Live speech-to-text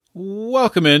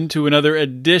Welcome into another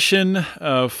edition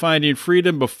of Finding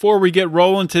Freedom. Before we get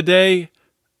rolling today,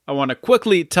 I want to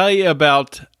quickly tell you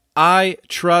about I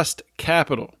Trust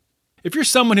Capital. If you're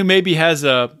someone who maybe has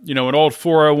an old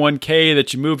 401k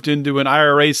that you moved into an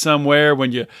IRA somewhere,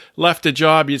 when you left a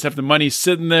job, you just have the money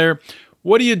sitting there.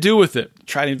 What do you do with it?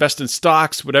 Try to invest in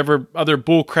stocks, whatever other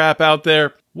bull crap out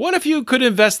there. What if you could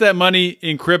invest that money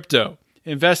in crypto?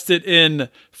 Invest it in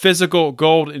physical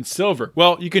gold and silver?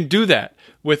 Well, you can do that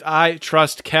with I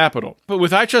Trust Capital. But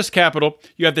with I Trust Capital,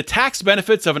 you have the tax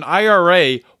benefits of an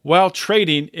IRA while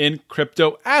trading in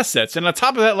crypto assets. And on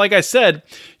top of that, like I said,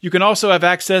 you can also have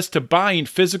access to buying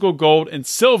physical gold and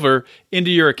silver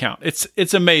into your account.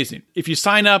 It's amazing. If you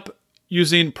sign up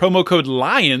using promo code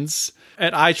LIONS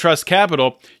at I Trust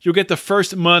Capital, you'll get the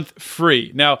first month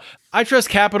free. Now, I Trust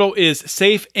Capital is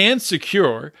safe and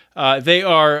secure. They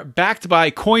are backed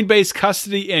by Coinbase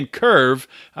Custody and Curve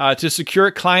to secure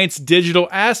clients' digital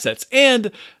assets.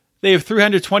 And they have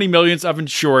 320 million of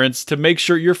insurance to make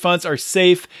sure your funds are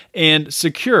safe and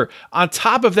secure. On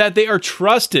top of that, they are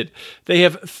trusted. They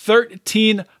have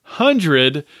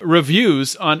 1,300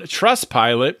 reviews on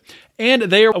Trustpilot, and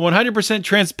they are 100%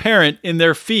 transparent in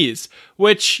their fees,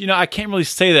 which, I can't really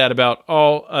say that about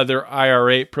all other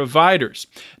IRA providers.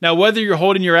 Now, whether you're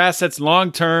holding your assets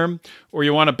long-term or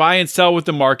you want to buy and sell with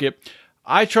the market,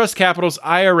 I Trust Capital's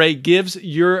IRA gives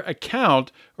your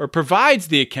account or provides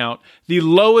the account the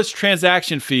lowest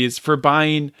transaction fees for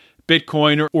buying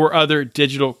Bitcoin or other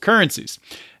digital currencies.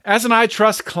 As an I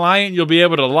Trust client, you'll be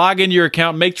able to log into your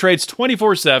account, make trades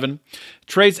 24/7,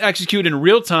 trades execute in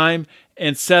real time,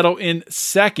 and settle in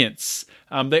seconds.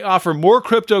 They offer more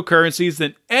cryptocurrencies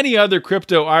than any other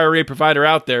crypto IRA provider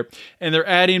out there, and they're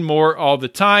adding more all the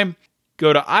time.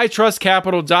 Go to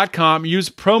itrustcapital.com, use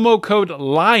promo code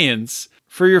LIONS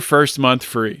for your first month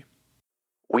free.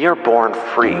 We are born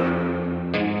free,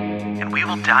 and we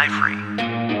will die free.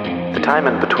 The time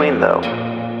in between, though,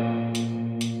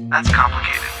 that's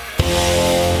complicated.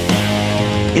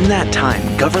 In that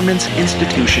time, governments,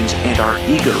 institutions, and our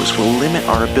egos will limit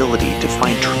our ability to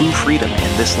find true freedom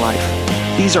in this life.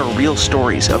 These are real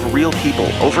stories of real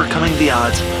people overcoming the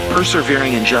odds,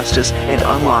 persevering in justice, and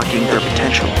unlocking their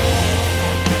potential.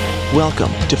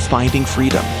 Welcome to Finding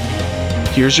Freedom.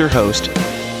 Here's your host,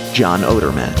 John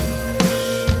Odermatt.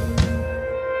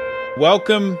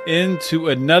 Welcome into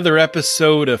another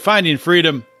episode of Finding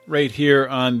Freedom right here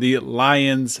on the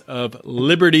Lions of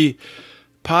Liberty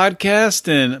podcast.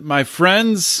 And my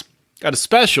friends, got a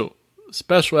special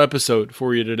episode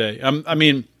for you today.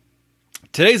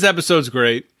 Today's episode's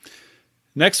great.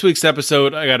 Next week's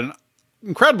episode, I got an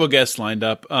incredible guest lined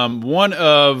up. One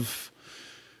of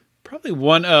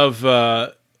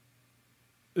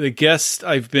the guests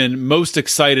I've been most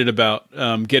excited about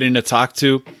getting to talk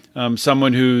to.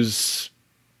 Someone who's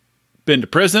been to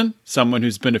prison, someone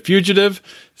who's been a fugitive,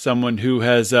 someone who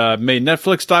has made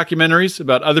Netflix documentaries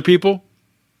about other people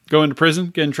going to prison,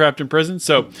 getting trapped in prison.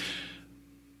 So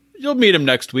you'll meet him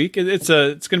next week. It's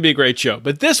going to be a great show.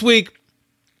 But this week's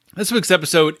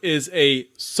episode is a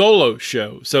solo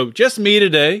show. So just me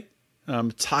today,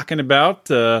 talking about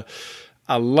a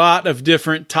lot of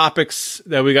different topics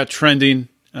that we got trending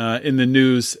in the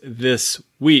news this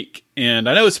week. And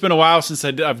I know it's been a while since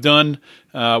I've done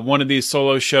one of these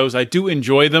solo shows. I do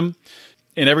enjoy them.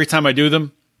 And every time I do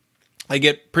them, I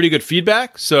get pretty good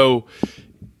feedback. So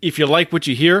if you like what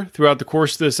you hear throughout the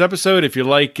course of this episode, if you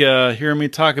like hearing me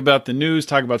talk about the news,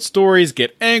 talk about stories,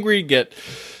 get angry, get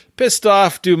pissed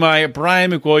off, do my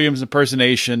Brian McWilliams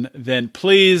impersonation, then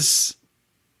please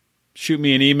shoot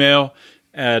me an email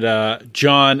at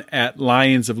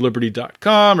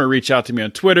john@lionsofliberty.com or reach out to me on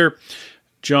Twitter,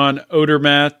 John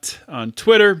Odermatt on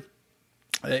Twitter,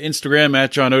 Instagram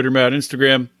at John Odermatt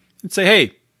Instagram, and say,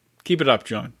 hey, keep it up,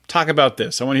 John. Talk about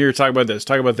this. I want to hear you talk about this.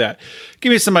 Talk about that.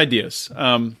 Give me some ideas.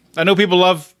 I know people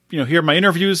love, hear my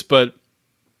interviews, but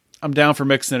I'm down for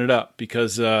mixing it up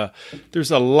because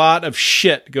there's a lot of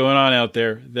shit going on out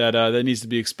there that needs to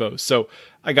be exposed. So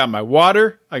I got my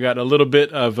water. I got a little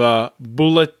bit of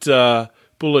Bullet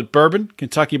bourbon,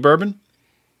 Kentucky bourbon.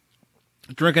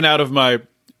 Drinking out of my.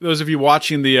 Those of you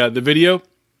watching the video,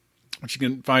 which you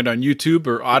can find on YouTube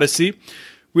or Odyssey,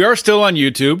 we are still on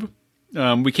YouTube.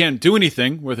 We can't do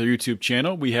anything with our YouTube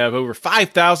channel. We have over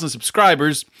 5,000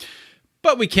 subscribers,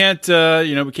 but we can't,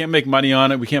 we can't make money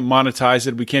on it. We can't monetize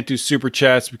it. We can't do super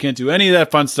chats. We can't do any of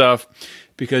that fun stuff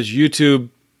because YouTube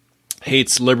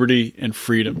hates liberty and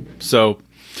freedom. So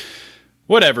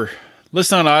whatever.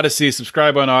 Listen on Odyssey,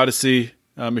 subscribe on Odyssey.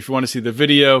 If you want to see the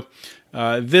video,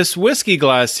 this whiskey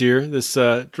glass here, this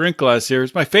drink glass here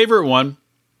is my favorite one.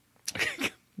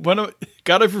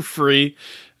 Got it for free.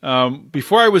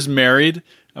 Before I was married,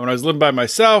 when I was living by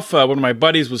myself, one of my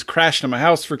buddies was crashing at my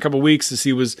house for a couple weeks as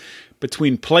he was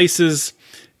between places.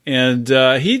 And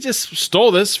he just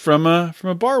stole this from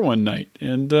a bar one night.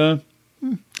 And I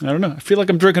don't know. I feel like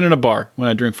I'm drinking in a bar when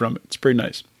I drink from it. It's pretty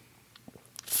nice.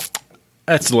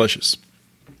 That's delicious.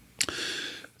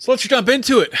 So let's jump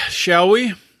into it, shall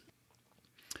we?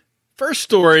 First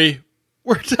story,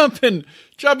 we're jumping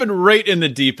right in the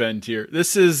deep end here.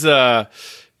 This is,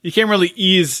 you can't really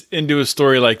ease into a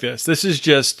story like this. This is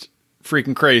just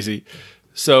freaking crazy.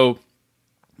 So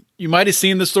you might have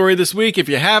seen the story this week. If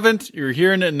you haven't, you're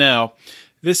hearing it now.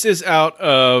 This is out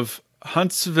of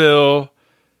Huntsville,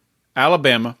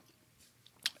 Alabama.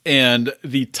 And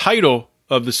the title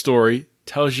of the story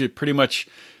tells you pretty much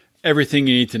everything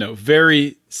you need to know.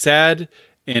 Very sad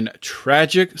and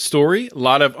tragic story. A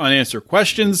lot of unanswered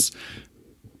questions.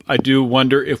 I do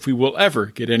wonder if we will ever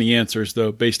get any answers,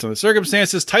 though, based on the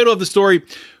circumstances. Title of the story,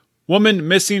 Woman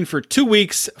Missing for 2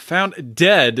 Weeks, Found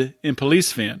Dead in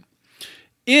Police Van.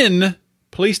 In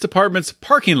police department's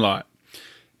parking lot.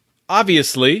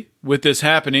 Obviously, with this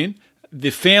happening,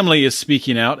 the family is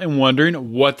speaking out and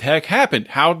wondering what the heck happened.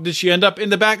 How did she end up in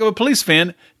the back of a police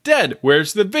van dead?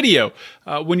 Where's the video?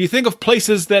 When you think of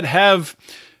places that have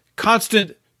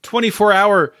constant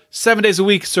 24-hour, 7 days a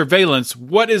week surveillance,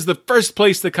 what is the first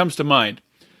place that comes to mind?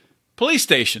 Police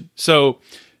station. So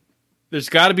there's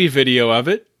got to be video of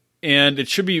it, and it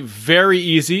should be very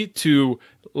easy to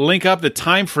link up the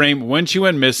time frame when she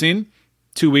went missing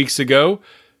 2 weeks ago,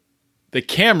 the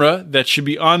camera that should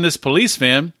be on this police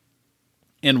van,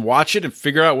 and watch it and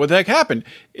figure out what the heck happened.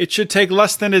 It should take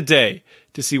less than a day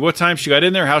to see what time she got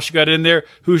in there, how she got in there,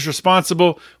 who's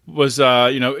responsible. Was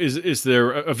is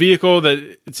there a vehicle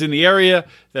that it's in the area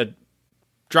that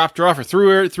dropped her off or threw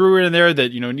her in there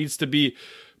that needs to be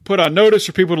put on notice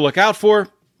for people to look out for?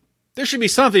 There should be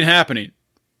something happening.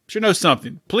 Should know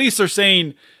something. Police are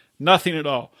saying nothing at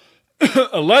all.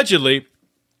 Allegedly,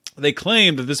 they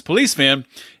claim that this police van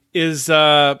is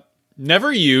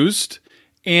never used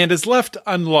and is left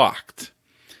unlocked.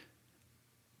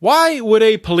 Why would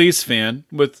a police van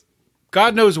with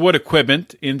God knows what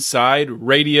equipment inside,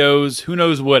 radios, who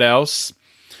knows what else,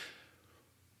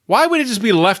 why would it just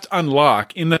be left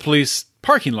unlocked in the police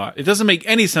parking lot? It doesn't make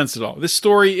any sense at all. This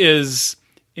story is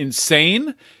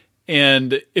insane.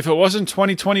 And if it wasn't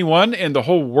 2021 and the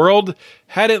whole world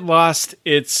hadn't lost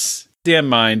its damn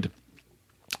mind,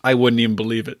 I wouldn't even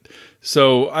believe it.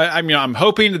 So, I'm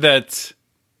hoping that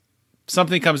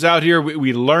something comes out here.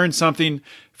 We learn something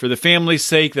for the family's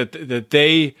sake, that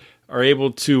they are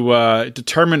able to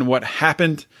determine what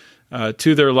happened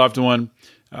to their loved one.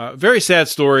 Very sad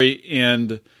story.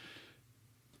 And,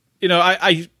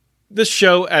 this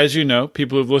show, as you know,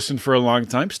 people who've listened for a long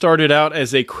time, started out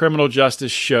as a criminal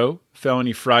justice show,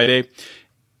 Felony Friday.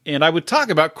 And I would talk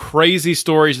about crazy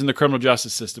stories in the criminal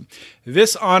justice system.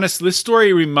 This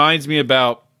story reminds me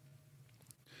about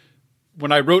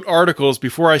when I wrote articles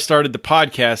before I started the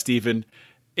podcast, even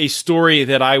a story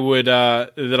that I would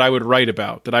write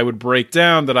about, that I would break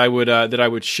down, that I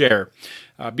would share.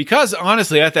 Because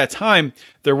honestly, at that time,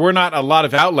 there were not a lot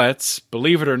of outlets,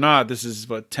 believe it or not, this is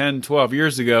 10, 12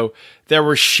 years ago, that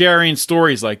were sharing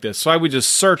stories like this. So I would just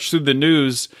search through the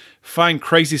news, find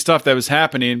crazy stuff that was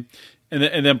happening,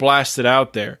 and then blast it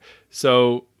out there.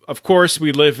 So, of course,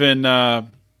 we live in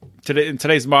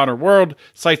today's modern world.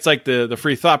 Sites like the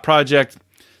Free Thought Project,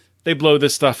 they blow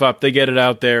this stuff up, they get it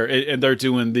out there, and they're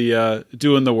doing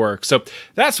the work. So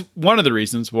that's one of the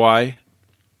reasons why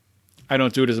I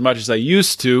don't do it as much as I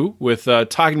used to with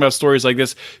talking about stories like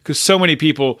this, because so many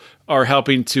people are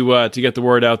helping to get the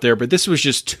word out there. But this was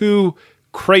just too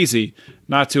crazy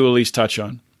not to at least touch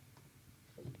on.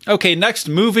 Okay, next,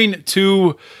 moving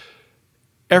to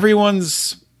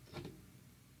everyone's,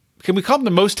 can we call him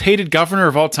the most hated governor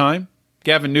of all time?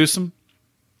 Gavin Newsom?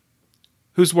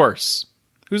 Who's worse?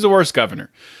 Who's the worst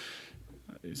governor?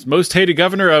 He's most hated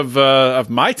governor of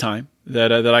my time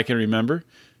that I can remember.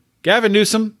 Gavin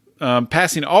Newsom.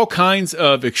 Passing all kinds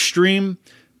of extreme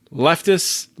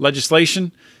leftist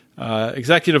legislation,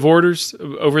 executive orders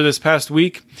over this past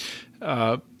week.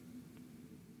 The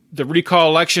recall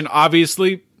election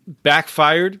obviously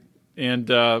backfired, and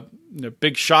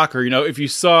big shocker. If you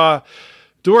saw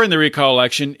during the recall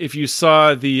election, if you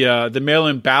saw the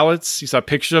mail-in ballots, you saw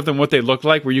pictures of them, what they looked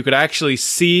like, where you could actually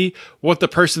see what the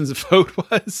person's vote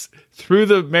was through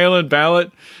the mail-in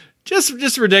ballot.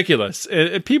 Just ridiculous.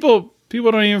 And people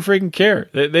don't even freaking care.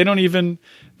 They don't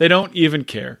even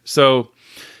care. So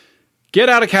get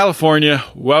out of California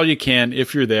while you can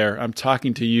if you're there. I'm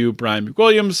talking to you, Brian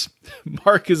McWilliams.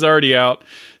 Mark is already out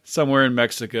somewhere in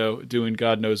Mexico doing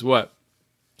God knows what.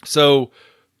 So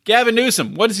Gavin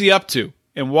Newsom, what is he up to?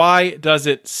 And why does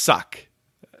it suck?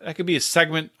 That could be a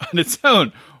segment on its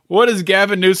own. What is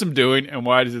Gavin Newsom doing and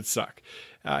why does it suck?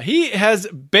 He has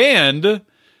banned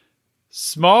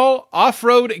small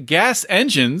off-road gas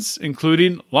engines,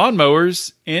 including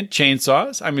lawnmowers and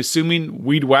chainsaws. I'm assuming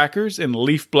weed whackers and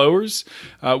leaf blowers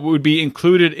would be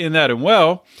included in that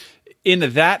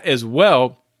as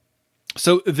well.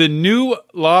 So the new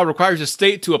law requires a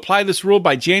state to apply this rule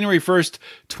by January 1st,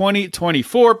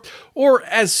 2024, or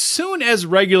as soon as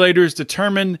regulators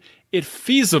determine it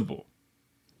feasible,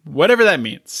 whatever that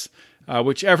means.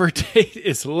 Whichever date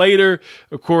is later,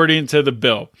 according to the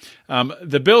bill.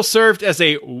 The bill served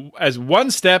as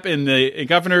one step in the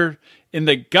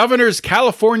governor's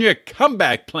California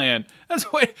comeback plan.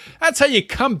 That's how you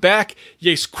come back.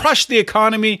 You crush the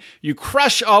economy. You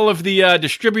crush all of the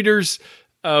distributors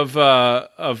of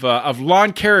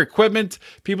lawn care equipment.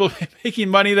 People making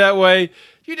money that way.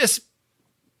 You just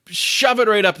shove it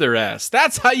right up their ass.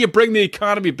 That's how you bring the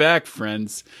economy back,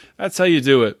 friends. That's how you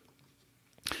do it.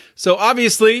 So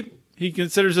obviously, he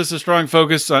considers this a strong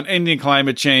focus on ending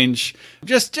climate change.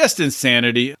 Just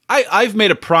insanity. I've made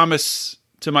a promise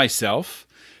to myself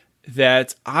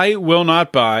that I will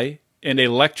not buy an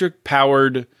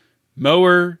electric-powered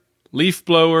mower, leaf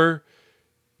blower,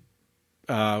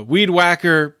 weed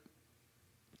whacker,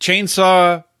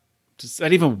 chainsaw. Does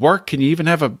that even work? Can you even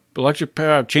have an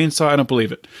electric-powered chainsaw? I don't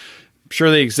believe it. I'm sure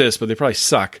they exist, but they probably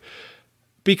suck.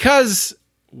 Because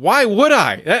why would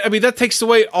I? I mean, that takes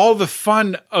away all the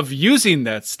fun of using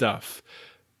that stuff.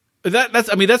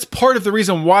 That's part of the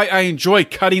reason why I enjoy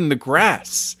cutting the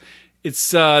grass.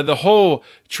 It's the whole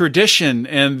tradition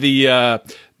and the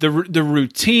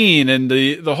routine and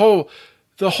the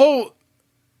whole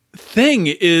thing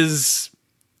is,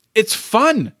 it's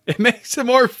fun. It makes it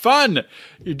more fun.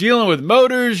 You're dealing with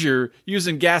motors. You're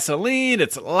using gasoline.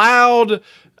 It's loud.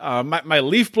 My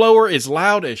leaf blower is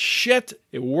loud as shit.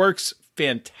 It works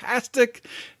fantastic,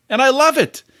 and I love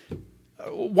it.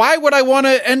 Why would I want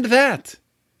to end that?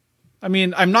 I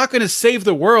mean, I'm not going to save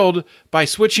the world by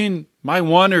switching my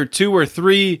 1 or 2 or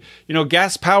 3,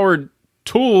 gas-powered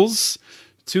tools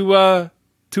to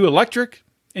electric.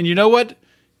 And you know what?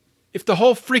 If the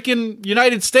whole freaking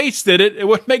United States did it, it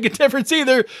wouldn't make a difference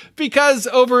either, because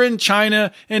over in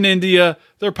China and India,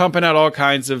 they're pumping out all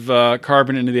kinds of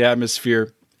carbon into the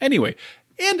atmosphere anyway.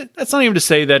 And that's not even to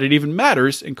say that it even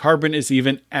matters, and carbon is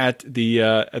even at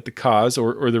the cause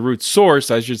or the root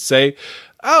source, I should say,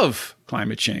 of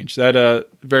climate change. That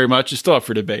very much is still up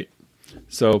for debate.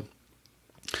 So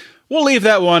we'll leave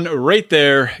that one right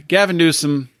there. Gavin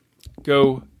Newsom,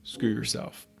 go screw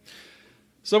yourself.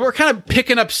 So we're kind of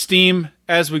picking up steam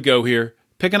as we go here.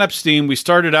 Picking up steam. We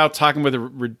started out talking with a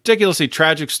ridiculously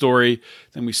tragic story.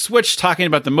 Then we switched talking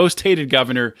about the most hated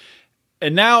governor.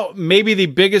 And now maybe the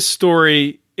biggest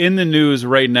story in the news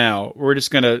right now. We're just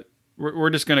gonna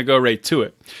go right to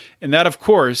it. And that, of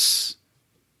course,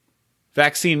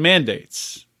 vaccine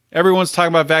mandates. Everyone's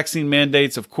talking about vaccine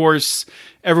mandates. Of course,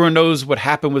 everyone knows what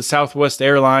happened with Southwest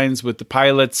Airlines, with the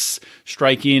pilots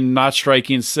striking, not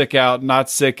striking, sick out, not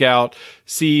sick out.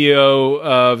 CEO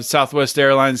of Southwest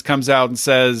Airlines comes out and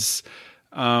says,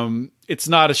 it's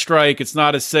not a strike, it's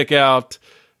not a sick out,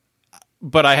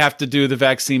 but I have to do the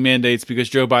vaccine mandates because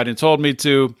Joe Biden told me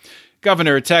to.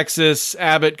 Governor of Texas,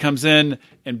 Abbott, comes in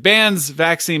and bans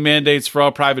vaccine mandates for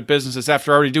all private businesses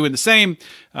after already doing the same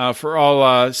for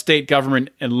all state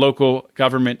government and local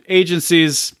government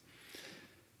agencies.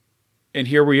 And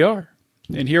here we are.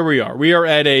 We are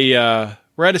at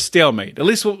a stalemate. At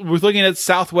least we're looking at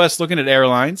Southwest, looking at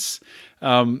airlines.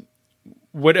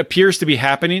 What appears to be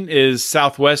happening is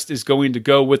Southwest is going to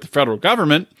go with the federal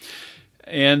government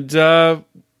and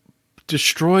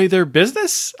destroy their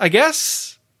business, I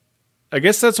guess. I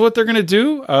guess that's what they're going to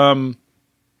do.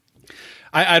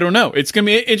 I don't know. It's going to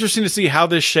be interesting to see how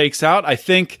this shakes out. I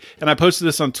think, and I posted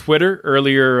this on Twitter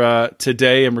earlier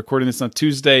today. I'm recording this on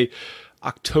Tuesday,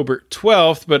 October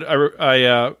 12th, but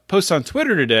I posted on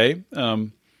Twitter today.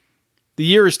 The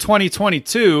year is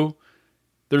 2022.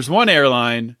 There's one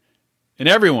airline, and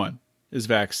everyone is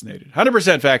vaccinated.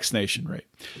 100% vaccination rate.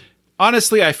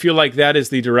 Honestly, I feel like that is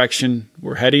the direction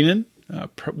we're heading in,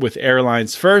 with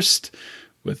airlines first.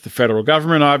 With the federal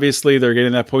government, obviously, they're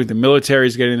getting to that point. The military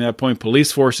is getting to that point.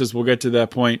 Police forces will get to that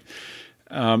point.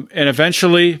 And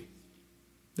eventually,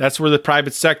 that's where the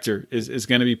private sector is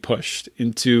going to be pushed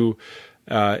into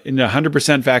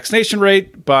 100% vaccination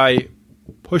rate by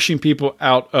pushing people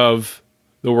out of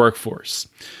the workforce.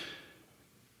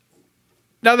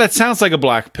 Now, that sounds like a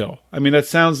black pill. I mean, that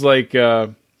sounds like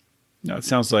it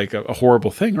sounds like a horrible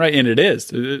thing, right? And it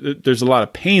is. There's a lot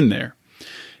of pain there.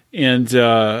 And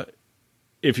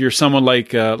if you're someone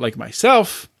like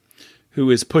myself, who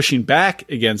is pushing back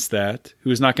against that,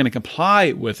 who is not going to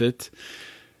comply with it,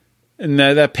 and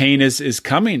that pain is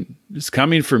coming. It's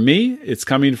coming for me. It's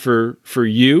coming for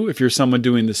you if you're someone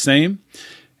doing the same.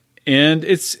 And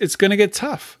it's going to get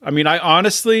tough. I mean, I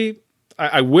honestly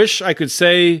wish I could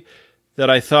say that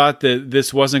I thought that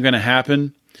this wasn't going to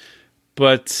happen,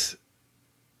 but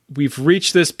we've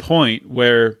reached this point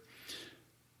where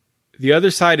the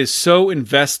other side is so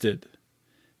invested.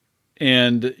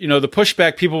 And, the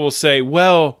pushback, people will say,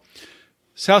 well,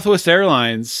 Southwest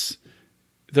Airlines,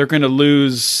 they're going to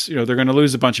lose, they're going to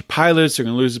lose a bunch of pilots. They're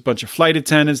going to lose a bunch of flight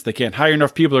attendants. They can't hire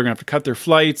enough people. They're going to have to cut their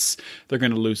flights. They're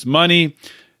going to lose money.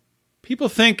 People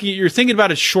think you're thinking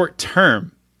about it short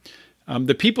term.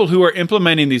 The people who are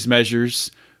implementing these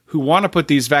measures, who want to put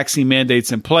these vaccine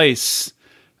mandates in place,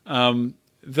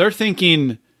 they're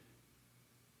thinking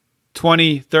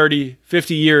 20, 30,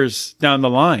 50 years down the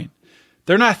line.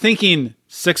 They're not thinking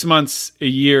 6 months, a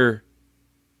year,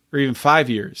 or even 5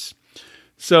 years.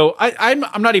 So I'm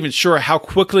not even sure how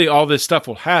quickly all this stuff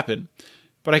will happen,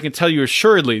 but I can tell you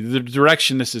assuredly the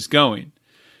direction this is going.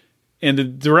 And the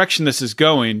direction this is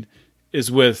going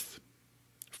is with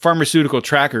pharmaceutical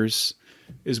trackers,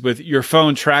 is with your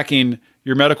phone tracking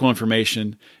your medical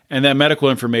information, and that medical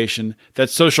information, that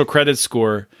social credit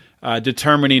score,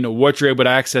 determining what you're able to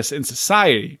access in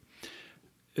society.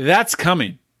 That's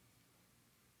coming.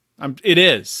 It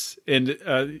is. And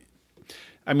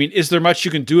is there much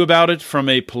you can do about it from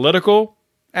a political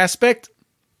aspect?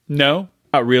 No,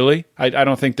 not really. I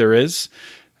don't think there is.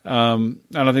 I don't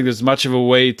think there's much of a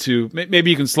way to. Maybe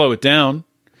you can slow it down.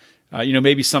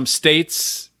 Maybe some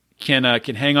states can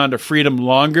hang on to freedom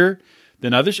longer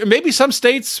than others, or maybe some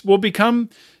states will become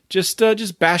just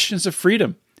bastions of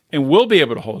freedom and will be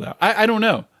able to hold out. I don't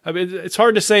know. I mean, it's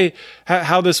hard to say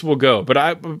how this will go,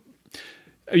 but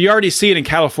you already see it in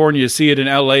California. You see it in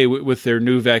LA with their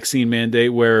new vaccine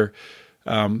mandate, where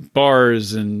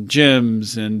bars and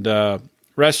gyms and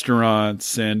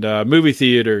restaurants and movie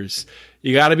theaters,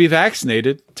 you got to be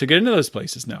vaccinated to get into those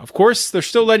places now. Of course, they're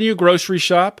still letting you grocery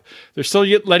shop. They're still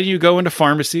letting you go into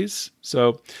pharmacies.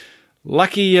 So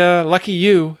lucky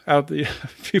you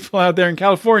people out there in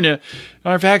California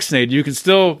aren't vaccinated. You can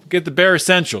still get the bare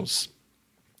essentials.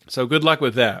 So good luck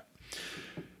with that.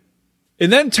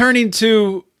 And then turning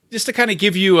to, just to kind of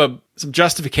give you some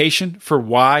justification for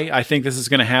why I think this is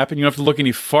going to happen. You don't have to look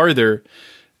any farther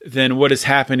than what is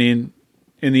happening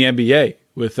in the NBA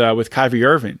with Kyrie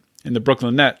Irving and the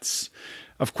Brooklyn Nets.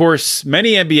 Of course,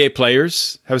 many NBA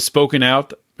players have spoken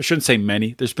out. I shouldn't say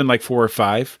many. There's been like 4 or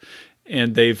 5.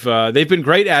 And they've been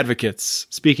great advocates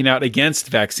speaking out against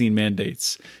vaccine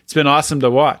mandates. It's been awesome to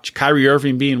watch, Kyrie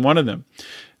Irving being one of them.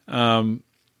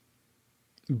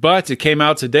 But it came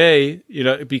out today,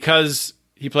 because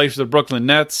he plays for the Brooklyn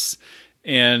Nets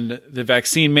and the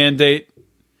vaccine mandate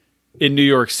in New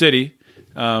York City,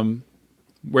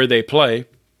 where they play.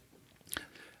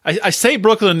 I say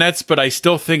Brooklyn Nets, but I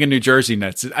still think of New Jersey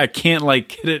Nets. I can't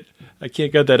get it. I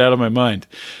can't get that out of my mind.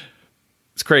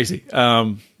 It's crazy.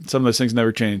 Some of those things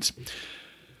never change.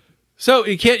 So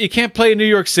you can't play in New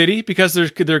York City because their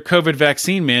COVID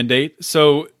vaccine mandate.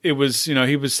 So it was,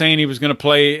 he was saying he was going to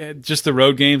play just the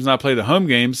road games, not play the home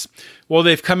games. Well,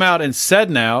 they've come out and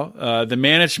said now, the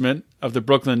management of the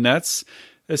Brooklyn Nets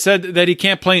has said that he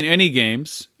can't play in any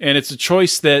games, and it's a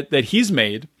choice that he's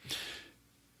made.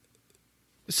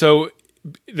 So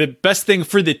the best thing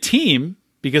for the team,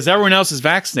 because everyone else is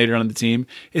vaccinated on the team,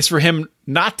 is for him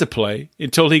not to play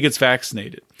until he gets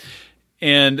vaccinated.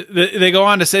 And they go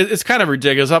on to say, it's kind of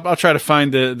ridiculous. I'll try to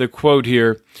find the quote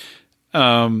here.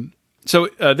 So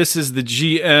this is the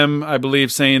GM, I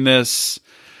believe, saying this.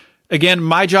 Again,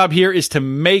 my job here is to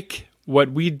make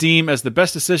what we deem as the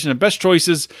best decision and best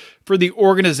choices for the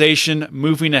organization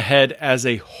moving ahead as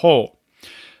a whole.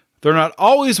 They're not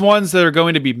always ones that are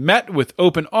going to be met with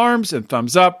open arms and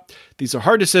thumbs up. These are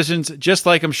hard decisions, just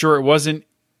like I'm sure it wasn't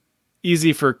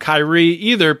easy for Kyrie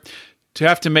either to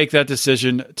have to make that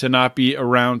decision to not be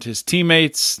around his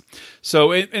teammates.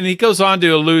 So, and he goes on to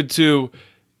allude to,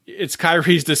 it's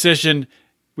Kyrie's decision.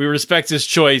 We respect his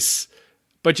choice,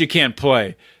 but you can't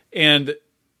play. And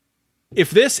if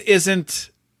this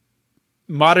isn't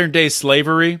modern day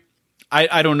slavery,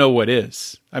 I don't know what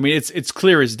is. I mean, it's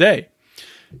clear as day.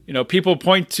 People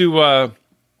point to,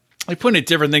 they point at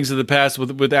different things in the past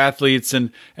with athletes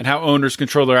and how owners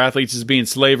control their athletes as being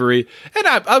slavery. And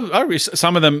I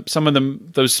some of them,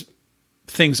 those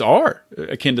things are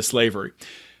akin to slavery.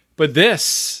 But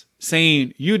this,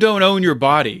 saying you don't own your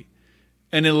body,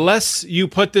 and unless you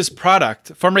put this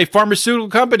product from a pharmaceutical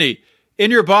company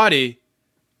in your body,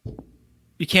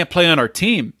 you can't play on our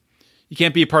team. You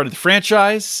can't be a part of the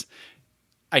franchise.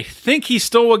 I think he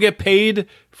still will get paid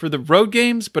for the road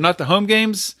games, but not the home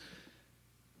games.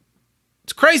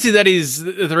 It's crazy that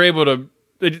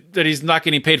that he's not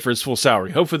getting paid for his full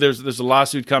salary. Hopefully there's a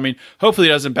lawsuit coming. Hopefully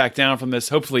he doesn't back down from this.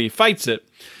 Hopefully he fights it.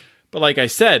 But like I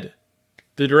said,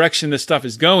 the direction this stuff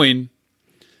is going,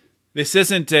 this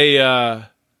isn't the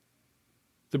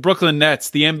Brooklyn Nets,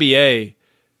 the NBA.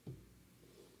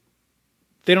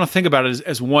 They don't think about it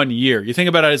as 1 year. You think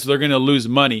about it as they're going to lose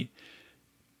money.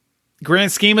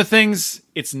 Grand scheme of things,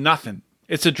 it's nothing.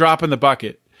 It's a drop in the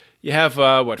bucket. You have,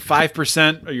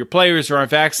 5% of your players who aren't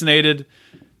vaccinated.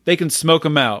 They can smoke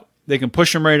them out. They can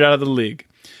push them right out of the league.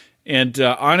 And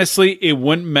honestly, it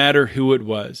wouldn't matter who it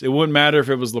was. It wouldn't matter if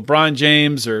it was LeBron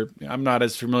James, or I'm not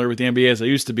as familiar with the NBA as I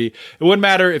used to be. It wouldn't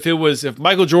matter if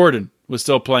Michael Jordan was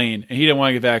still playing and he didn't want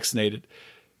to get vaccinated.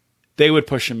 They would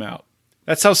push him out.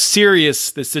 That's how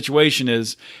serious this situation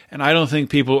is, and I don't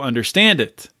think people understand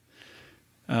it.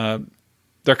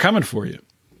 They're coming for you.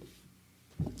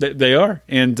 They are.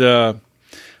 And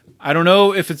I don't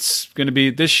know if it's going to be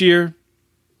this year,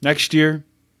 next year,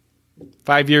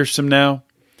 5 years from now.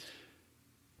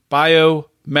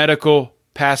 Biomedical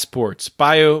passports,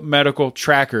 biomedical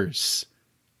trackers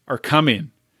are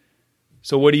coming.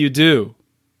 So what do?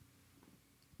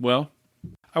 Well,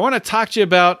 I want to talk to you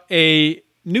about a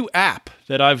new app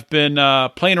that I've been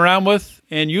playing around with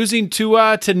and using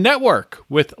to network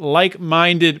with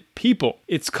like-minded people.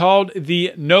 It's called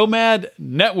the Nomad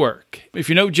Network. If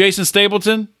you know Jason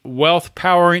Stapleton, Wealth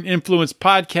Powering Influence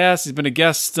podcast, he's been a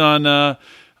guest on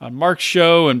Mark's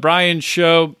show and Brian's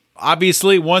show.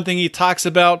 Obviously, one thing he talks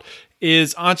about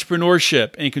is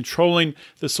entrepreneurship and controlling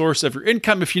the source of your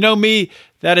income. If you know me,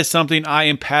 that is something I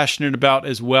am passionate about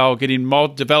as well,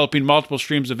 developing multiple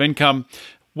streams of income.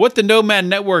 What the Nomad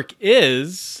Network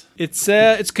is,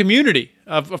 it's community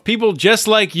of people just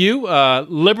like you,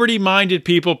 liberty-minded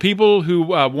people who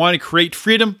want to create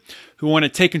freedom, who want to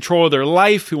take control of their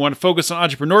life, who want to focus on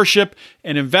entrepreneurship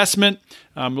and investment,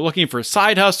 looking for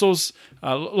side hustles,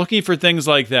 looking for things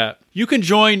like that. You can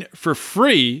join for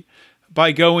free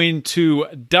by going to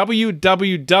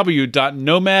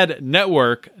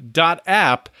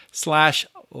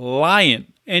www.nomadnetwork.app/lion.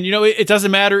 And, it doesn't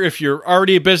matter if you're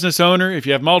already a business owner, if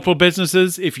you have multiple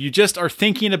businesses, if you just are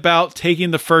thinking about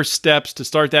taking the first steps to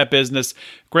start that business.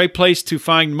 Great place to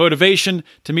find motivation,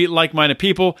 to meet like-minded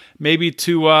people, maybe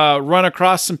to run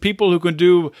across some people who can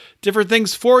do different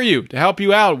things for you, to help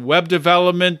you out, web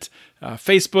development,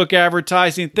 Facebook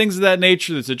advertising, things of that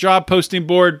nature. There's a job posting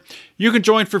board. You can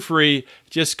join for free.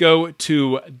 Just go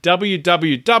to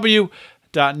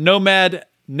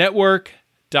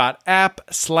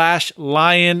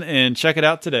www.nomadnetwork.app/lion and check it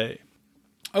out today.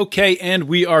 Okay, and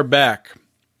we are back.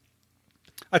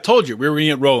 I told you we were going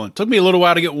to get rolling. Took me a little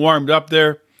while to get warmed up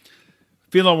there.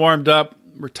 Feeling warmed up.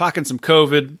 We're talking some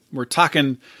COVID. We're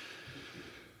talking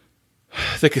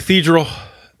the cathedral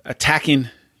attacking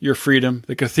your freedom,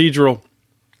 the cathedral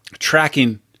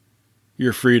tracking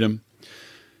your freedom,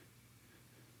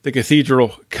 the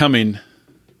cathedral coming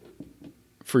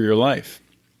for your life.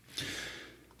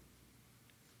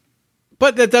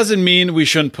 But that doesn't mean we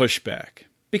shouldn't push back,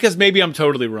 because maybe I'm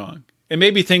totally wrong. And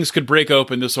maybe things could break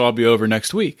open. This will all be over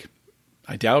next week.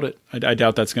 I doubt it. I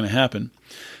doubt that's going to happen.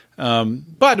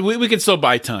 But we can still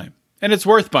buy time. And it's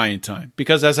worth buying time,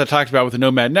 because as I talked about with the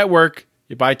Nomad Network,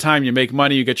 you buy time, you make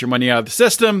money, you get your money out of the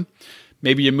system.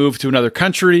 Maybe you move to another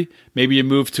country. Maybe you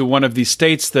move to one of these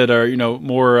states that are,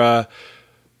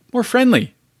 more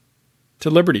friendly to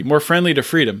liberty, more friendly to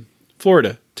freedom.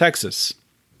 Florida, Texas.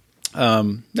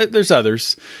 There's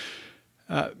others.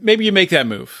 Maybe you make that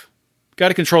move. Got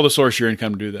to control the source of your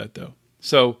income to do that, though.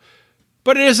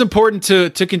 But it is important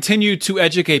to continue to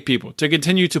educate people, to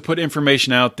continue to put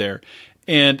information out there.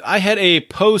 And I had a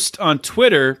post on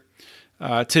Twitter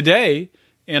today,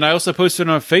 and I also posted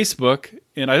it on Facebook.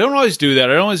 And I don't always do that.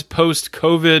 I don't always post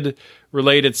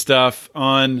COVID-related stuff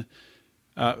on.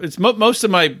 Most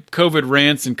of my COVID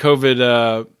rants and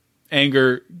COVID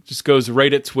anger just goes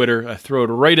right at Twitter. I throw it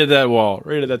right at that wall,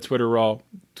 right at that Twitter wall.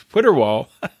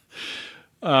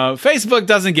 Facebook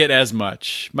doesn't get as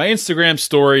much. My Instagram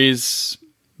stories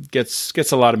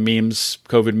gets a lot of memes,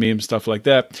 COVID memes, stuff like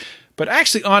that. But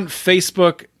actually on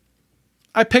Facebook,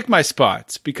 I pick my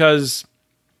spots, because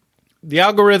the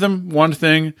algorithm, one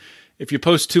thing, if you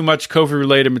post too much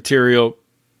COVID-related material,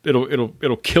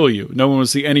 it'll kill you. No one will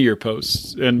see any of your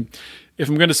posts. And if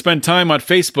I'm going to spend time on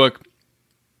Facebook,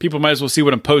 people might as well see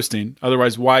what I'm posting.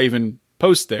 Otherwise, why even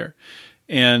post there?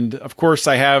 And of course,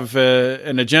 I have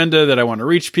an agenda that I want to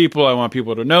reach people. I want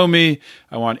people to know me.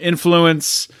 I want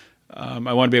influence.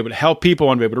 I want to be able to help people. I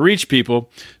want to be able to reach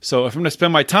people. So if I'm going to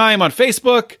spend my time on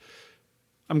Facebook,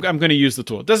 I'm going to use the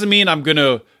tool. It doesn't mean I'm going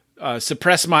to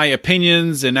suppress my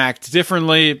opinions and act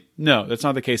differently. No, that's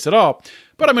not the case at all.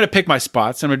 But I'm going to pick my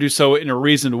spots. I'm going to do so in a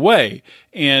reasoned way.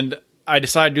 And I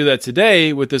decided to do that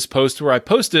today with this post where I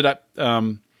posted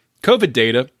COVID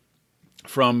data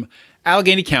from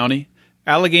Allegheny County.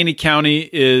 Allegheny County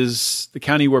is the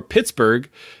county where Pittsburgh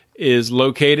is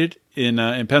located in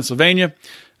Pennsylvania.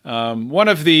 One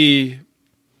of the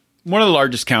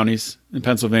largest counties in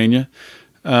Pennsylvania.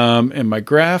 And my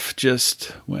graph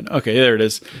just went, okay, there it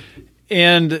is.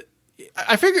 And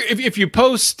I figure if you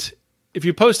post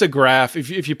a graph,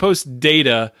 if you post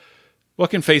data,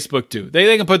 what can Facebook do?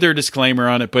 They can put their disclaimer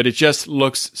on it, but it just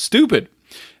looks stupid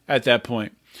at that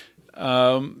point.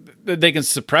 They can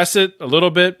suppress it a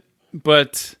little bit,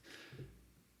 but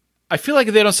I feel like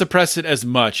they don't suppress it as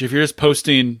much if you're just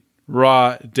posting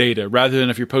raw data rather than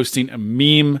if you're posting a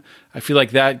meme. I feel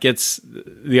like that gets,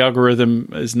 the algorithm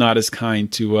is not as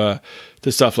kind to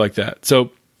stuff like that.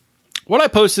 So what I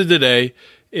posted today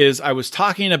is I was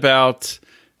talking about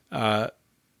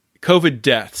COVID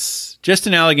deaths just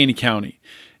in Allegheny County.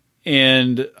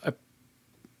 And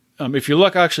if you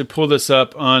look, I'll actually pull this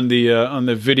up on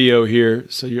the video here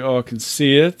so you all can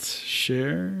see it.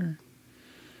 Share.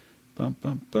 Bum,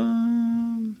 bum,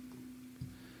 bum.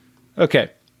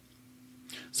 Okay.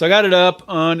 So I got it up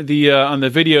on the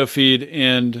video feed,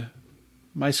 and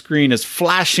my screen is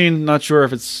flashing. Not sure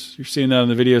if you're seeing that on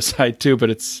the video side too, but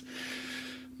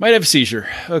might have a seizure.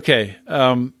 Okay.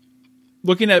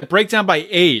 Looking at breakdown by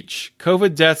age,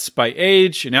 COVID deaths by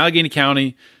age in Allegheny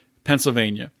County,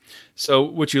 Pennsylvania. So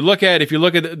what you look at, if you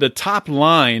look at the top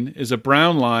line is a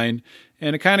brown line,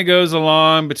 and it kind of goes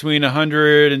along between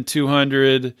 100 and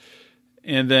 200.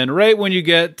 And then right when you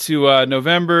get to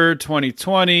November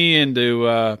 2020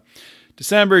 into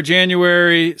December,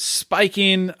 January,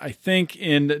 spiking, I think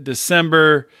in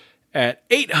December at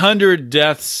 800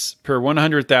 deaths per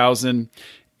 100,000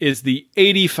 is the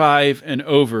 85 and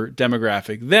over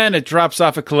demographic. Then it drops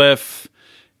off a cliff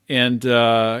and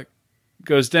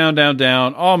goes down, down,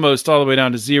 down, almost all the way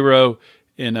down to zero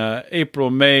in April,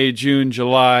 May, June,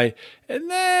 July, and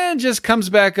then just comes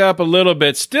back up a little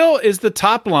bit. Still is the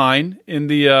top line in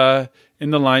the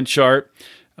line chart,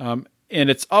 and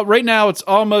it's right now. It's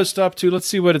almost up to. Let's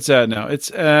see what it's at now. It's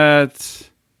at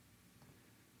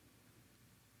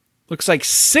looks like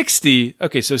 60.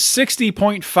 Okay, so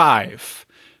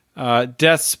 60.5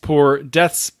 deaths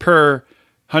per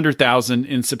 100,000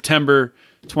 in September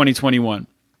 2021.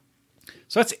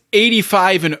 So that's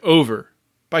 85 and over.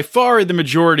 By far the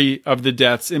majority of the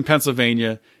deaths in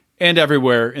Pennsylvania and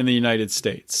everywhere in the United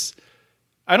States.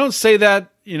 I don't say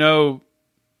that, I'm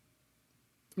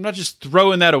not just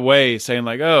throwing that away saying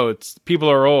like, oh, it's people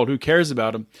are old, who cares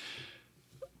about them?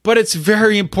 But it's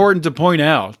very important to point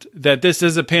out that this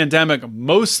is a pandemic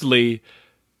mostly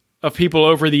of people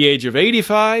over the age of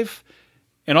 85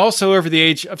 and also over the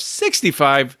age of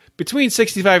 65, between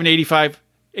 65 and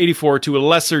 84 to a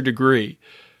lesser degree.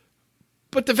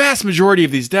 But the vast majority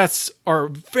of these deaths are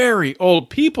very old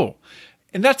people.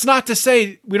 And that's not to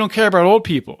say we don't care about old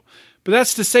people, but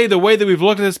that's to say the way that we've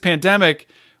looked at this pandemic,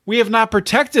 we have not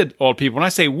protected old people. When I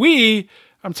say we,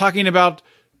 I'm talking about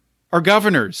our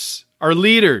governors, our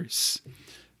leaders,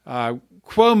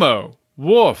 Cuomo,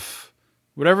 Wolf,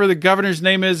 whatever the governor's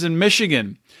name is in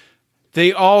Michigan.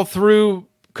 They all threw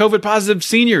COVID positive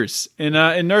seniors in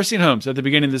nursing homes at the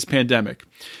beginning of this pandemic.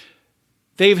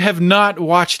 They have not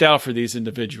watched out for these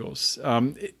individuals.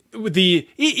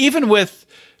 Even with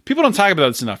people don't talk about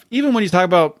this enough. Even when you talk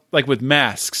about like with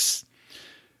masks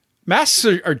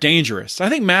are dangerous. I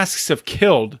think masks have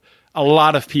killed a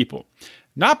lot of people,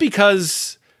 not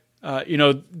because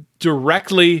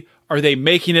directly are they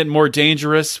making it more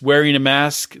dangerous wearing a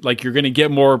mask. Like you're going to get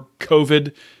more COVID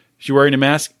if you're wearing a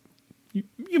mask.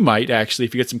 You might actually,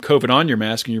 if you get some COVID on your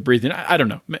mask and you're breathing. I don't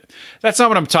know. That's not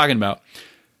what I'm talking about.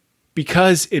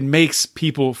 Because it makes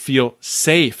people feel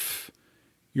safe.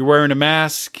 You're wearing a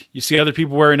mask. You see other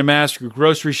people wearing a mask. You're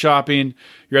grocery shopping.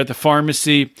 You're at the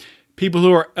pharmacy. People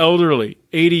who are elderly,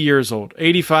 80 years old,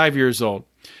 85 years old.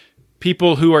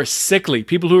 People who are sickly.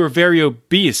 People who are very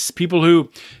obese. People who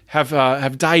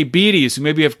have diabetes, who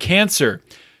maybe have cancer.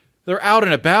 They're out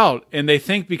and about, and they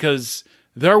think because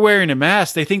they're wearing a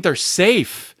mask, they think they're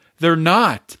safe. They're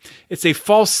not. It's a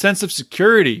false sense of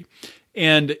security.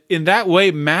 And in that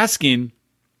way, masking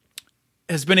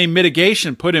has been a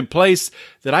mitigation put in place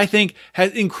that I think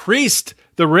has increased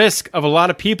the risk of a lot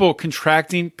of people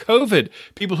contracting COVID,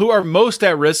 people who are most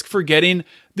at risk for getting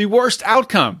the worst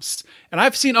outcomes. And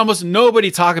I've seen almost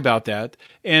nobody talk about that.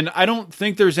 And I don't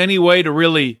think there's any way to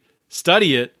really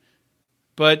study it,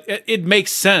 but it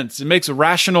makes sense. It makes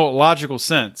rational, logical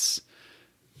sense.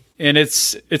 And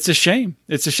it's a shame.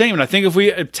 It's a shame. And I think if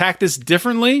we attack this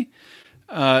differently,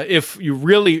 if you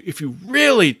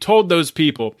really told those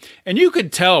people, and you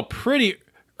could tell pretty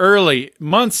early,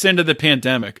 months into the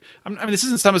pandemic, I mean, this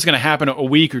isn't something that's going to happen a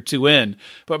week or two in,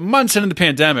 but months into the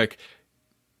pandemic,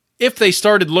 if they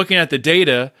started looking at the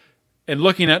data and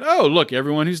looking at, oh, look,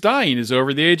 everyone who's dying is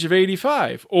over the age of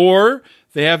 85, or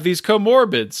they have these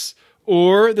comorbids,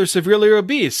 or they're severely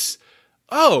obese.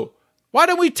 Oh, why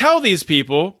don't we tell these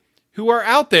people who are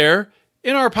out there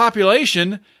in our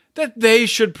population that they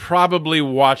should probably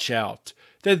watch out,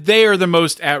 that they are the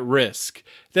most at risk,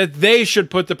 that they should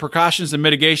put the precautions and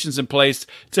mitigations in place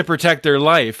to protect their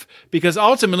life, because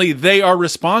ultimately they are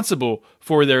responsible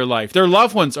for their life. Their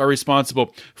loved ones are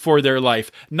responsible for their life.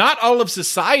 Not all of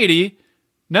society,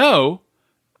 no.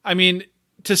 I mean,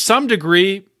 to some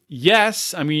degree,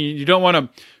 yes. I mean, you don't want to,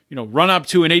 run up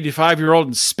to an 85-year-old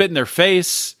and spit in their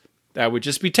face. That would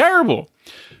just be terrible.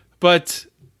 But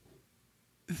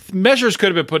measures could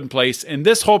have been put in place, and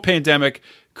this whole pandemic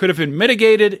could have been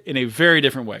mitigated in a very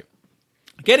different way.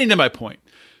 Getting to my point.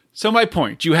 So my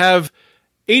point, you have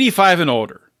 85 and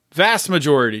older, vast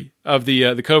majority of the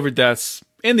COVID deaths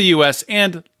in the U.S.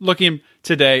 and looking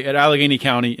today at Allegheny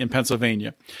County in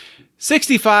Pennsylvania.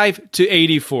 65 to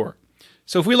 84.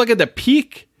 So if we look at the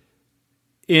peak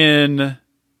in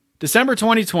December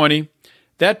 2020,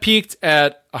 that peaked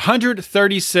at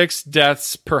 136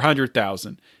 deaths per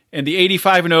 100,000. And the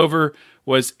 85 and over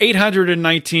was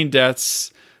 819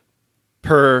 deaths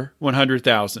per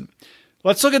 100,000.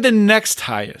 Let's look at the next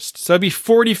highest. So that'd be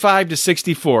 45 to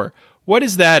 64. What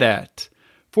is that at?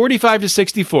 45 to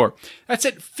 64. That's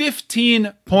at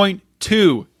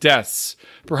 15.2 deaths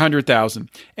per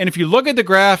 100,000. And if you look at the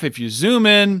graph, if you zoom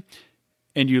in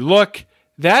and you look,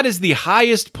 that is the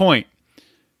highest point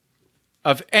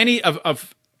of any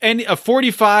of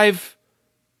 45.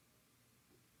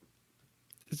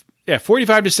 Yeah,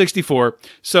 45 to 64.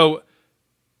 So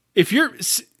if you're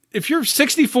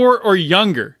 64 or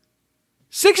younger,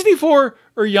 you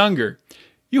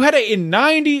had a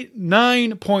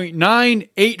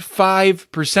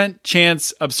 99.985%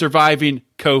 chance of surviving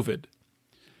COVID.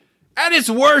 At its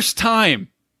worst time,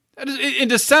 that is in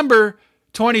December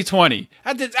 2020,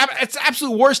 at its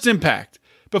absolute worst impact.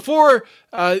 Before,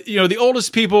 the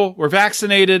oldest people were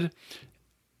vaccinated,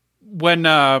 when,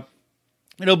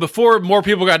 before more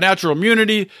people got natural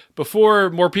immunity, before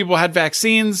more people had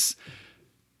vaccines,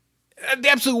 at the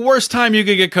absolute worst time you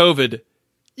could get COVID,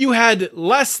 you had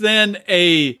less than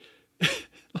a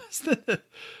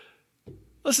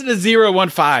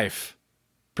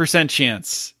 0.15%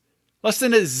 chance. Less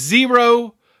than a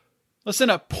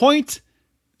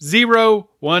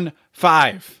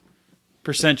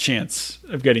 0.015% chance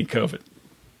of getting COVID.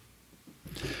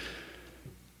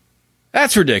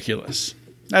 That's ridiculous.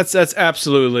 That's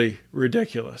absolutely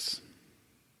ridiculous.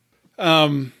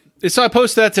 So I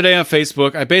posted that today on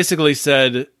Facebook. I basically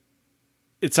said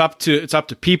it's up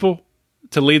to people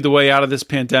to lead the way out of this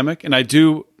pandemic, and I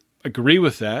do agree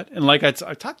with that. And like I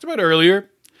talked about earlier,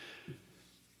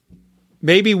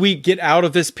 maybe we get out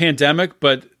of this pandemic,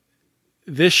 but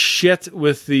this shit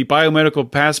with the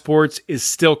biomedical passports is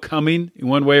still coming in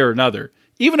one way or another.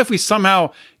 Even if we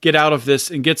somehow get out of this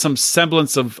and get some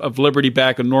semblance of liberty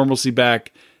back and normalcy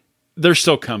back, they're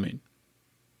still coming.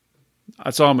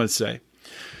 That's all I'm going to say.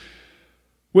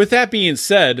 With that being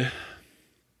said,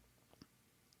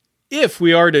 if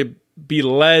we are to be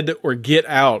led or get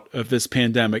out of this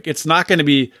pandemic, it's not going to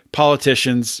be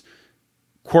politicians,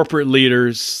 corporate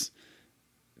leaders,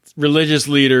 religious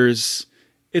leaders.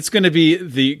 It's going to be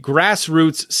the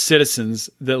grassroots citizens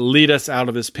that lead us out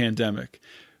of this pandemic,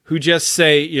 who just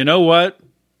say, you know what?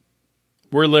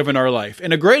 We're living our life.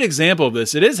 And a great example of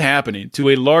this, it is happening to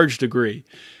a large degree.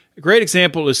 A great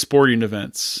example is sporting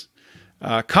events.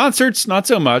 Concerts, not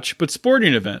so much, but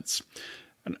sporting events.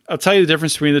 And I'll tell you the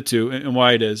difference between the two and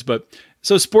why it is. But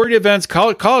so sporting events,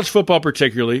 college football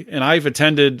particularly, and I've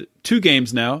attended 2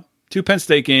 games now, 2 Penn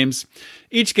State games,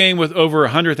 each game with over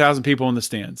 100,000 people in the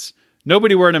stands.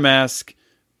 Nobody wearing a mask.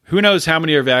 Who knows how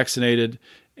many are vaccinated?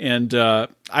 And I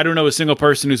don't know a single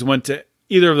person who's went to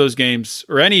either of those games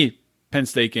or any Penn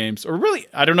State games, or really,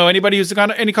 I don't know anybody who's gone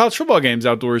to any college football games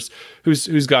outdoors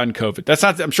who's gotten COVID. That's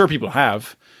not. I'm sure people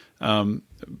have,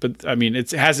 but I mean,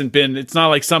 it's not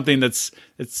like something that's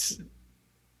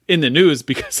in the news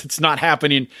because it's not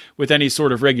happening with any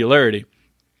sort of regularity.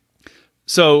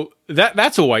 So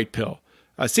that's a white pill.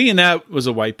 Seeing that was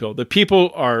a white pill. The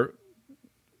people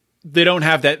they don't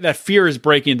have that fear is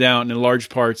breaking down in large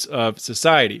parts of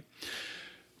society.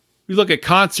 We look at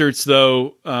concerts,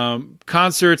 though.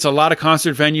 Concerts, a lot of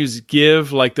concert venues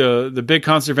give, like the big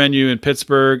concert venue in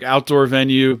Pittsburgh, outdoor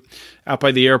venue out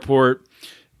by the airport,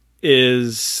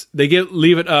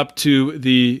 leave it up to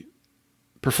the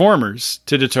performers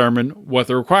to determine what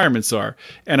the requirements are.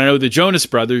 And I know the Jonas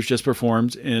Brothers just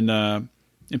performed in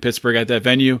Pittsburgh at that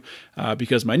venue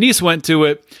because my niece went to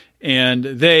it, and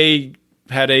they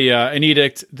had an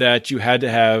edict that you had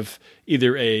to have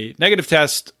either a negative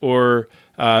test or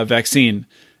vaccine,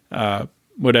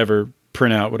 whatever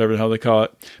printout, whatever the hell they call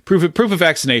it, proof of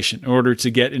vaccination in order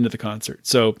to get into the concert.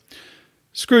 So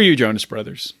screw you, Jonas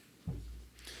Brothers.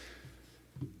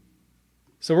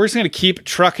 So we're just going to keep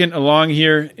trucking along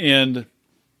here, and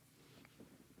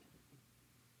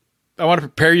I want to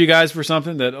prepare you guys for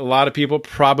something that a lot of people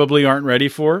probably aren't ready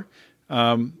for.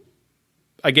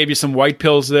 I gave you some white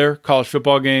pills there, college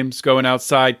football games, going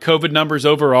outside. COVID numbers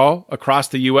overall across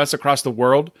the U.S., across the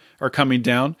world, are coming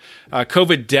down.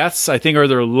 COVID deaths, I think, are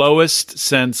their lowest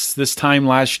since this time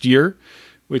last year,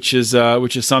 which is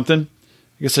something.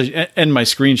 I guess I should end my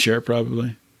screen share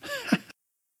probably.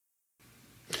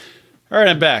 All right,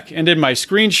 I'm back. Ended my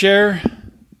screen share.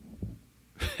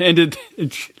 It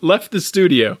left the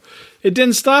studio. It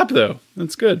didn't stop, though.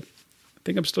 That's good. I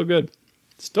think I'm still good.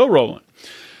 Still rolling.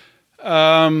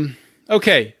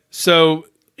 Okay, so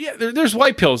yeah, there's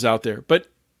white pills out there,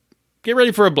 but get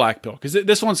ready for a black pill because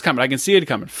this one's coming. I can see it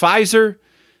coming. Pfizer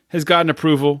has gotten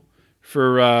approval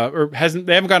for, they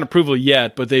haven't gotten approval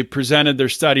yet, but they presented their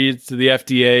study to the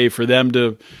FDA for them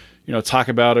to, talk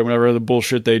about it, whatever the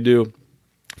bullshit they do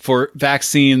for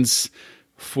vaccines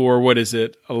for, what is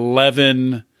it?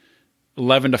 11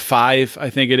 to 5, I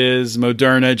think it is.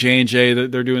 Moderna, J&J,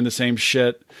 they're doing the same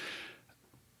shit.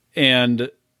 And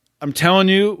I'm telling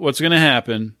you what's going to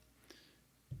happen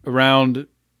around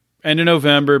end of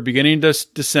November, beginning of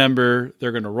December.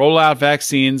 They're going to roll out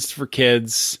vaccines for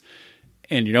kids.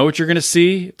 And you know what you're going to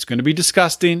see? It's going to be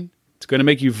disgusting. It's going to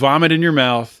make you vomit in your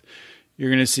mouth. You're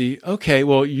going to see, okay,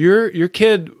 well, your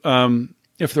kid,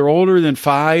 if they're older than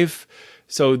 5,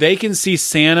 so they can see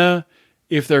Santa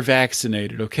if they're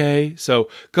vaccinated, okay? So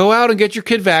go out and get your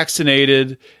kid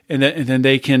vaccinated, and then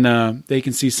they can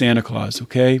see Santa Claus,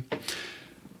 okay?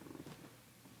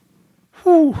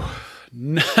 Whew.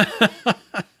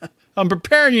 I'm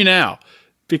preparing you now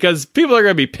because people are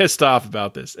going to be pissed off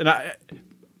about this. And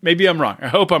maybe I'm wrong. I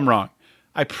hope I'm wrong.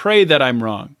 I pray that I'm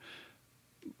wrong.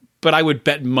 But I would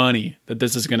bet money that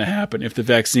this is going to happen if the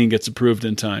vaccine gets approved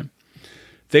in time.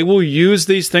 They will use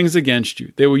these things against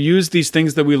you. They will use these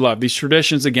things that we love, these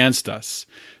traditions against us.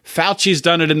 Fauci's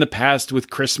done it in the past with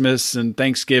Christmas and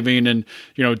Thanksgiving and,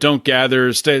 don't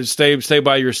gather, stay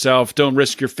by yourself, don't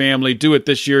risk your family, do it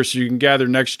this year so you can gather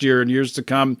next year and years to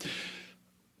come.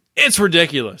 It's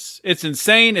ridiculous. It's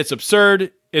insane. It's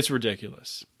absurd. It's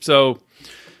ridiculous. So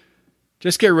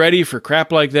just get ready for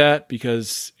crap like that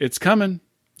because it's coming.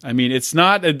 I mean, it's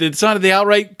not the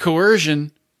outright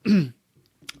coercion,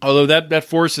 although that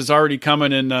force is already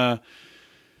coming, and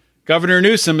Governor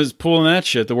Newsom is pulling that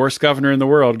shit. The worst governor in the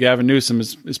world, Gavin Newsom,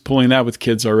 is pulling that with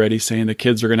kids already, saying the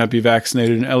kids are going to have to be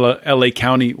vaccinated in LA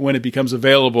County when it becomes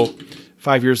available,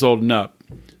 5 years old and up.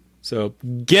 So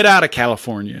get out of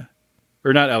California,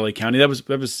 or not LA County. That was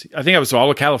I think that was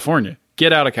all of California.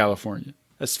 Get out of California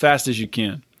as fast as you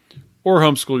can, or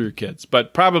homeschool your kids. But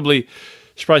should probably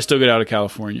still get out of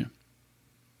California.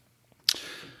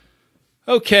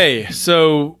 Okay,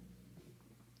 so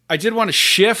I did want to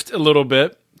shift a little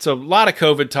bit. So a lot of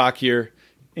COVID talk here,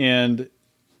 and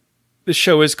this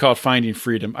show is called Finding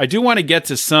Freedom. I do want to get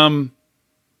to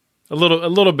a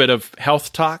little bit of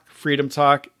health talk, freedom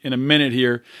talk in a minute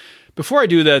here. Before I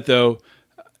do that, though,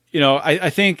 I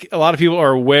think a lot of people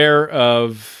are aware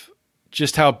of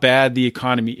just how bad the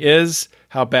economy is,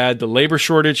 how bad the labor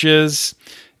shortage is.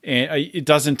 And it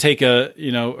doesn't take a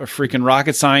freaking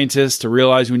rocket scientist to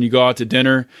realize when you go out to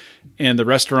dinner and the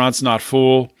restaurant's not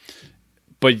full,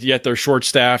 but yet they're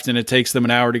short-staffed and it takes them an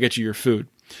hour to get you your food.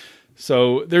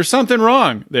 So there's something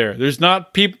wrong there. There's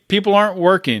not people aren't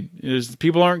working.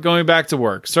 People aren't going back to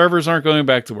work. Servers aren't going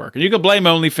back to work. And you can blame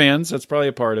OnlyFans. That's probably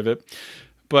a part of it.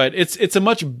 But it's a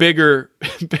much bigger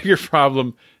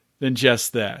problem than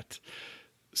just that.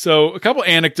 So a couple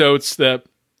anecdotes that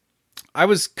I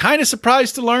was kind of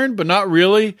surprised to learn, but not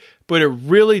really. But it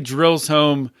really drills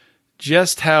home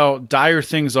just how dire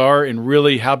things are and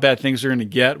really how bad things are going to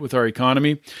get with our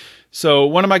economy. So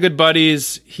one of my good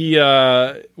buddies, he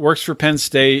works for Penn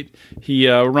State. He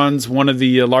runs one of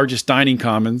the largest dining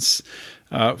commons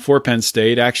for Penn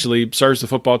State, actually serves the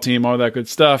football team, all that good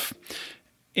stuff.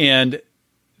 And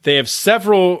They have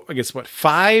several, I guess,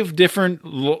 5 different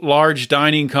large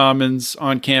dining commons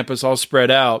on campus, all spread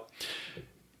out.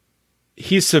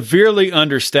 He's severely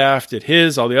understaffed at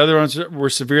his. All the other ones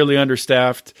were severely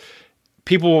understaffed.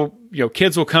 People,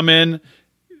 kids will come in,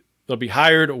 they'll be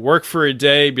hired, work for a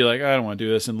day, be like, I don't want to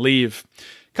do this, and leave.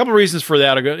 A couple of reasons for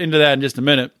that. I'll go into that in just a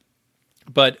minute.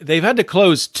 But they've had to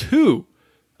close 2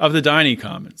 of the dining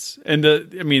commons. And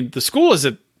the school is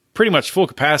at pretty much full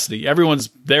capacity. Everyone's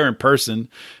there in person.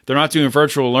 They're not doing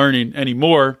virtual learning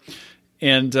anymore.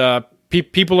 And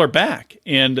people are back.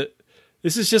 And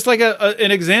this is just like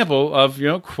an example of,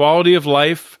 quality of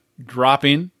life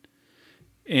dropping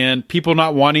and people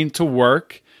not wanting to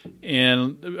work.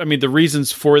 And the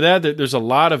reasons for that, there's a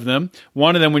lot of them.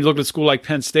 One of them, when you look at a school like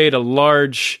Penn State, a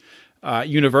large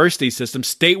university system,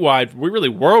 statewide, really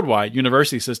worldwide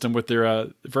university system with their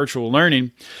virtual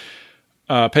learning,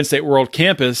 Penn State World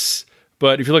Campus.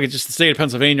 But if you look at just the state of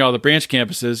Pennsylvania, all the branch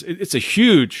campuses, it's a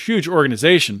huge, huge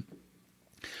organization.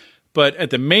 But at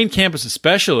the main campus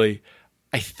especially,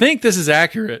 I think this is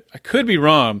accurate. I could be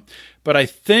wrong, but I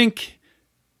think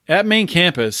at main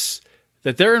campus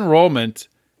that their enrollment,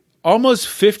 almost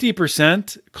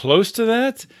 50%, close to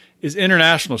that, is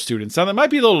international students. Now, that might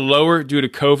be a little lower due to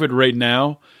COVID right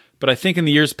now, but I think in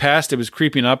the years past it was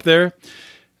creeping up there.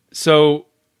 So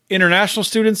international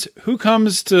students, who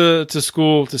comes to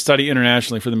school to study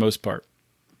internationally for the most part?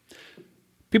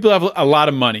 People have a lot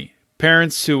of money.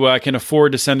 Parents who can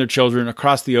afford to send their children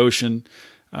across the ocean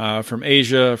from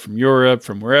Asia, from Europe,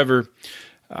 from wherever,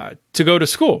 to go to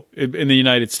school in the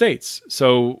United States.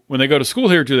 So when they go to school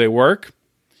here, do they work?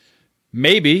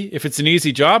 Maybe. If it's an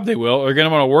easy job, they will. Are they going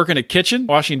to want to work in a kitchen,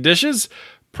 washing dishes?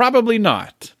 Probably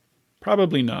not.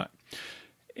 Probably not.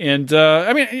 And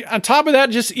on top of that,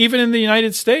 just even in the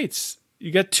United States,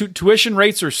 you get tuition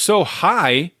rates are so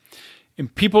high,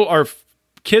 and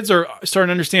kids are starting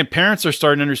to understand, parents are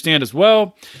starting to understand as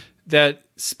well, that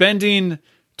spending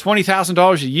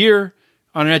 $20,000 a year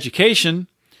on an education,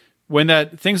 when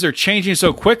things are changing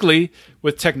so quickly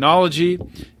with technology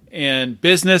and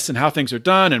business and how things are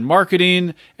done and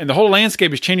marketing, and the whole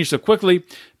landscape is changing so quickly,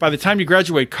 by the time you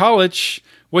graduate college,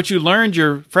 what you learned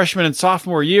your freshman and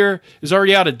sophomore year is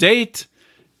already out of date,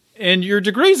 and your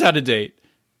degree's out of date.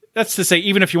 That's to say,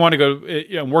 even if you want to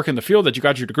go work in the field that you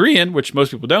got your degree in, which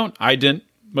most people don't. I didn't.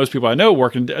 Most people I know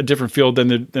work in a different field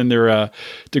than their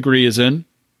degree is in.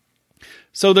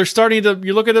 So they're starting to,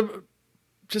 you look at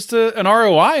an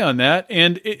ROI on that,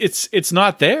 and it's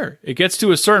not there. It gets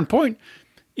to a certain point.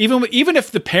 Even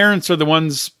if the parents are the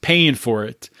ones paying for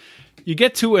it, you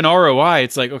get to an ROI.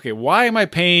 It's like, okay, why am I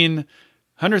paying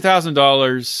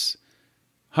 $100,000,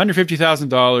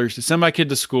 $150,000 to send my kid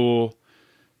to school,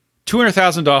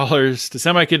 $200,000 to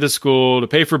send my kid to school, to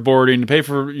pay for boarding, to pay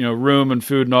for room and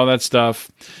food and all that stuff?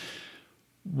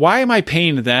 Why am I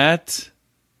paying that?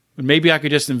 Maybe I could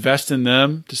just invest in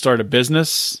them to start a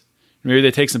business. Maybe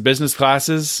they take some business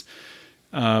classes.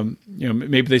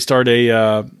 Maybe they start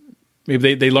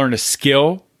maybe they learn a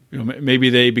skill. Maybe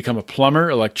they become a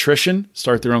plumber, electrician,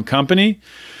 start their own company.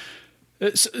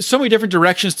 So many different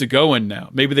directions to go in now.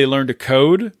 Maybe they learn to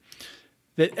code.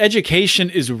 That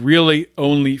education is really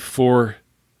only for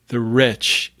the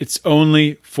rich. It's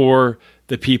only for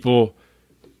the people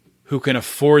who can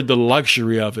afford the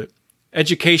luxury of it.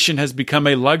 Education has become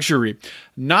a luxury,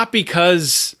 not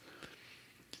because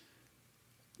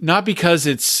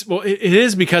it's, it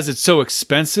is because it's so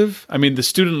expensive. I mean, the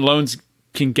student loans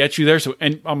can get you there, so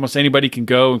almost anybody can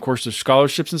go, and of course there's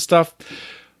scholarships and stuff,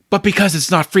 but because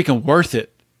it's not freaking worth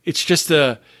it. It's just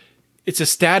it's a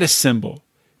status symbol.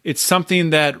 It's something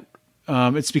that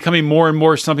it's becoming more and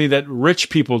more something that rich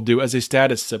people do as a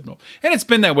status symbol. And it's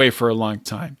been that way for a long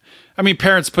time. I mean,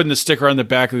 parents putting the sticker on the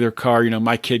back of their car,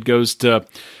 my kid goes to,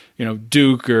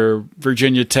 Duke or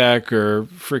Virginia Tech or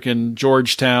freaking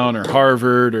Georgetown or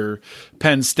Harvard or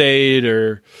Penn State,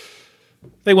 or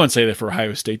they wouldn't say that for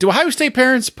Ohio State. Do Ohio State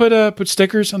parents put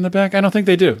stickers on the back? I don't think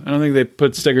they do. I don't think they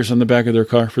put stickers on the back of their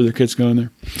car for their kids going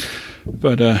there.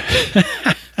 But,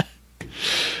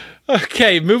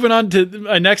 okay, moving on to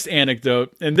my next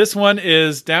anecdote. And this one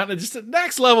is just the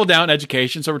next level down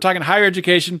education. So we're talking higher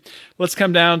education. Let's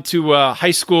come down to high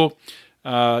school,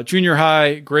 junior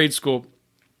high, grade school.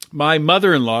 My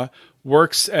mother-in-law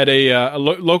works at a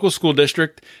local school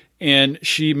district, and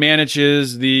she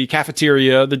manages the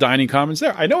cafeteria, the dining commons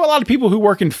there. I know a lot of people who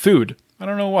work in food. I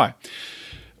don't know why.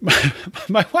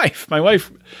 My wife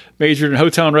majored in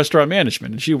hotel and restaurant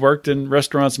management, and she worked in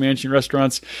restaurants, managing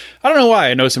restaurants. I don't know why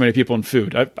I know so many people in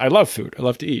food. I love food. I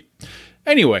love to eat.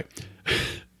 Anyway,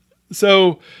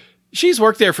 so she's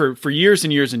worked there for years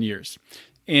and years and years.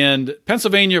 And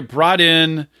Pennsylvania brought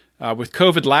in with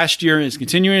COVID last year, and it's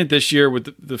continuing it this year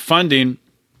with the funding.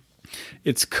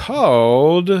 It's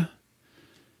called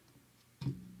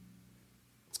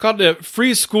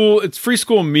free school. It's free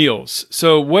school meals.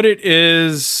 So what it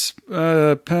is,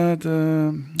 I'm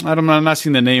not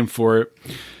seeing the name for it.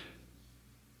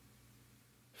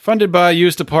 Funded by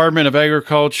U.S. Department of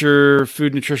Agriculture,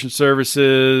 Food and Nutrition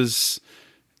Services,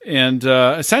 and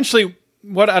essentially,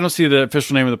 I don't see the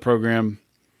official name of the program.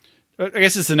 I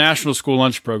guess it's the National School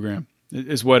Lunch Program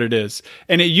is what it is.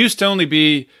 And it used to only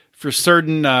be for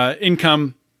certain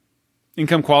income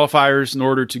qualifiers in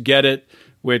order to get it,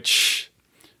 which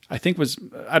I think was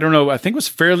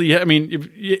fairly, I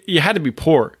mean, you had to be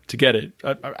poor to get it,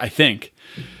 I think,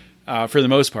 for the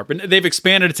most part. But they've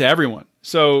expanded it to everyone.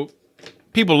 So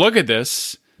people look at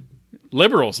this,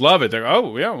 liberals love it. They're,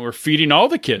 oh, yeah, we're feeding all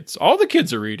the kids. All the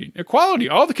kids are eating. Equality.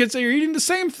 All the kids are eating the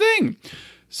same thing.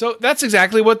 So that's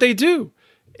exactly what they do.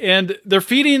 And they're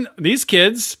feeding these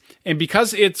kids, and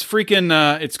because it's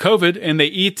it's COVID, and they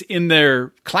eat in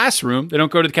their classroom, they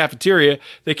don't go to the cafeteria,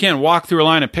 they can't walk through a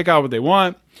line and pick out what they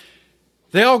want,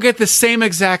 they all get the same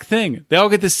exact thing. They all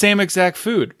get the same exact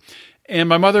food. And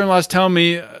my mother-in-law's telling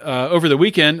me over the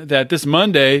weekend that this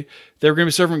Monday, they're going to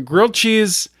be serving grilled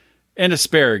cheese and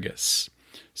asparagus.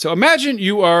 So imagine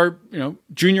you are,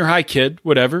 junior high kid,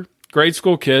 whatever, grade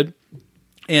school kid,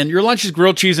 and your lunch is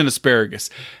grilled cheese and asparagus.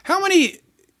 How many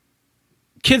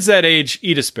kids that age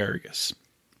eat asparagus?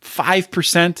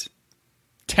 5%?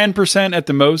 10% at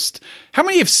the most? How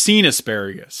many have seen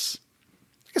asparagus?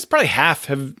 I guess probably half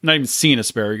have not even seen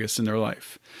asparagus in their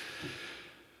life.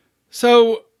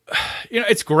 So,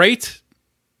 it's great.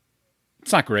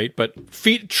 It's not great, but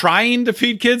trying to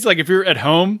feed kids, like if you're at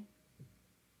home,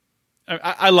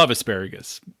 I love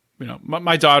asparagus.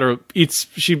 My daughter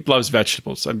she loves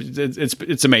vegetables. I mean,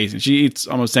 it's amazing. She eats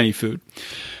almost any food,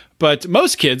 but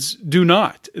most kids do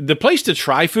not. The place to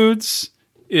try foods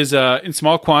is in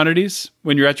small quantities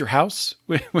when you're at your house,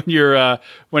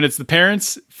 when it's the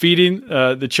parents feeding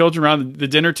the children around the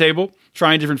dinner table,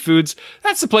 trying different foods.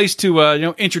 That's the place to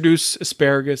introduce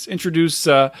asparagus, introduce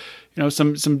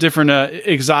some different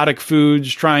exotic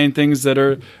foods, trying things that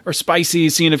are spicy,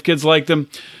 seeing if kids like them.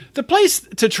 The place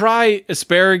to try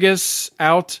asparagus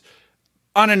out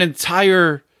on an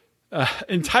entire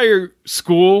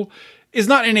school is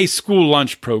not in a school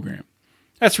lunch program.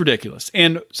 That's ridiculous.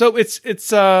 And so it's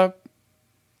not,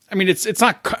 I was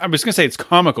going to say it's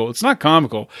comical. It's not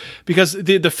comical because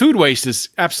the food waste is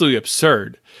absolutely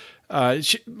absurd.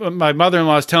 My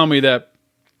mother-in-law is telling me that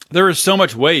there is so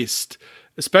much waste,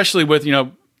 especially with,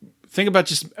 think about,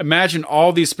 just imagine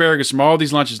all the asparagus from all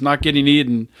these lunches not getting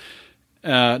eaten,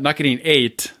 not getting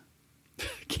ate,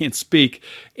 can't speak,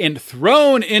 and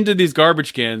thrown into these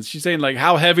garbage cans. She's saying like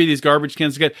how heavy these garbage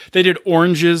cans get. They did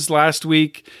oranges last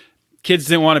week. Kids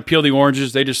didn't want to peel the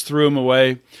oranges. They just threw them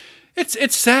away.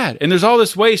 It's sad. And there's all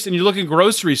this waste, and you look in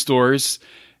grocery stores,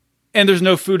 and there's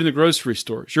no food in the grocery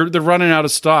stores. They're running out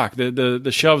of stock.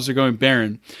 The shelves are going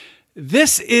barren.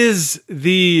 This is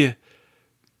it's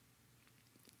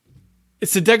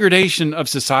the degradation of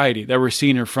society that we're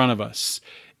seeing in front of us.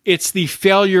 It's the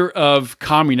failure of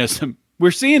communism.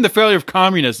 We're seeing the failure of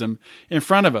communism in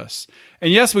front of us.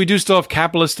 And yes, we do still have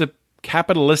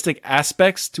capitalistic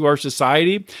aspects to our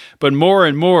society, but more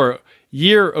and more,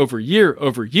 year over year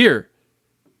over year,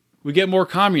 we get more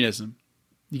communism.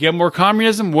 You get more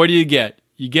communism, what do you get?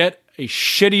 You get a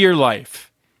shittier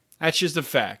life. That's just a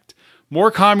fact. More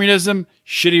communism,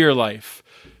 shittier life.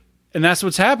 And that's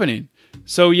what's happening.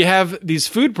 So you have these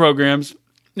food programs,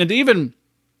 and to even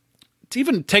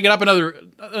take it up another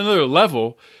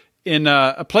level, in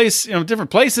a place,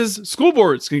 different places, school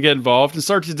boards can get involved and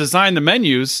start to design the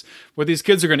menus what these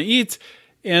kids are going to eat.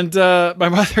 And my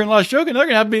mother-in-law's joking, they're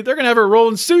going to have her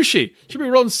rolling sushi. She'll be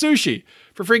rolling sushi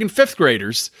for freaking fifth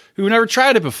graders who never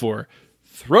tried it before,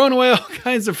 throwing away all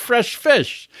kinds of fresh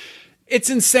fish. It's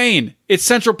insane. It's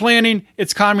central planning.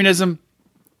 It's communism,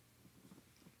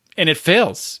 and it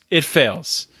fails. It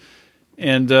fails,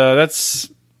 and that's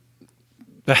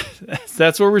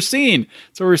what we're seeing.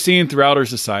 That's what we're seeing throughout our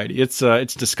society. It's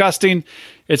disgusting.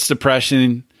 It's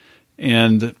depressing,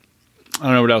 and I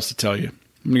don't know what else to tell you.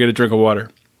 I'm going to get a drink of water.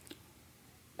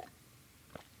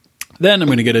 Then I'm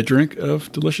going to get a drink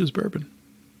of delicious bourbon.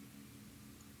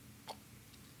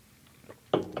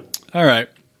 All right.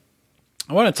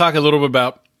 I want to talk a little bit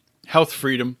about health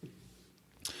freedom. I'm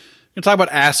going to talk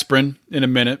about aspirin in a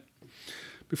minute.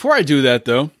 Before I do that,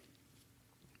 though,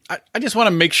 I just want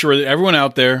to make sure that everyone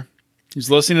out there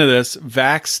who's listening to this,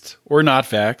 vaxxed or not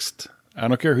vaxxed, I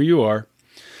don't care who you are.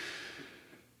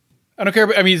 I don't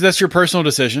care. I mean, that's your personal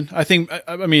decision. I think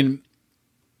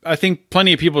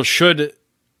plenty of people should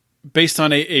based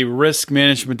on a risk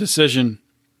management decision,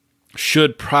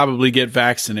 should probably get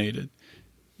vaccinated.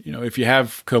 If you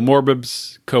have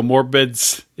comorbids,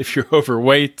 if you're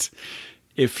overweight,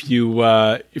 if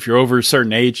you're over a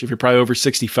certain age, if you're probably over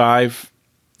 65,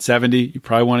 70, you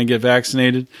probably want to get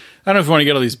vaccinated. I don't know if you want to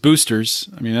get all these boosters.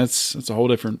 I mean, that's a whole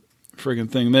different friggin'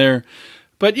 thing there.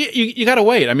 But you got to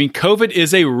wait. I mean, COVID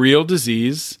is a real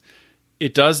disease.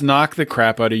 It does knock the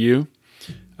crap out of you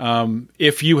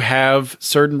if you have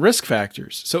certain risk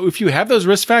factors. So if you have those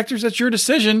risk factors, that's your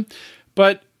decision.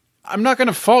 But I'm not going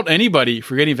to fault anybody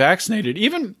for getting vaccinated.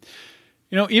 Even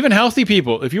healthy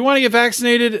people. If you want to get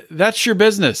vaccinated, that's your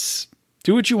business.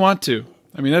 Do what you want to.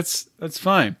 I mean, that's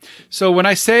fine. So when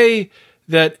I say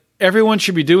that everyone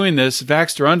should be doing this,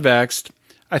 vaxxed or unvaxxed,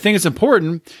 I think it's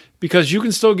important because you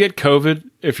can still get COVID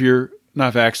if you're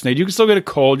not vaccinated. You can still get a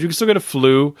cold. You can still get a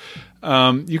flu.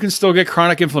 You can still get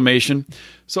chronic inflammation.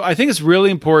 So I think it's really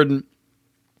important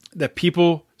that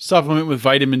people supplement with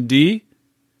vitamin D.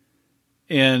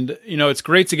 And, it's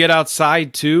great to get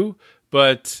outside too,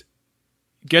 but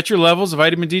get your levels of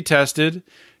vitamin D tested,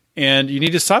 and you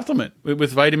need to supplement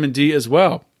with vitamin D as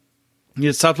well. You need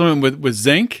to supplement with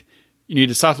zinc. You need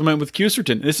to supplement with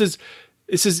quercetin. This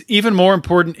is even more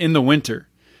important in the winter.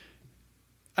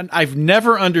 And I've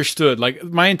never understood, like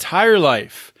my entire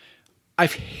life,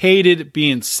 I've hated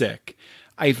being sick.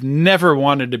 I've never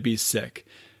wanted to be sick.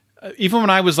 Even when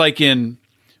I was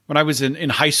in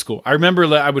high school, I remember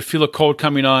I would feel a cold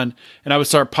coming on and I would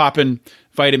start popping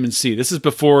vitamin C. This is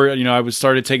before, I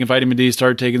started taking vitamin D,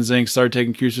 started taking zinc, started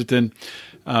taking quercetin,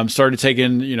 started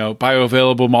taking,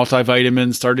 bioavailable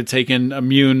multivitamins, started taking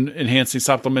immune enhancing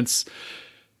supplements.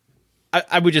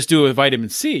 I would just do it with vitamin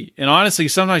C. And honestly,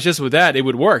 sometimes just with that, it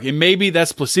would work. And maybe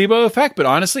that's placebo effect, but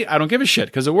honestly, I don't give a shit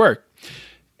because it worked.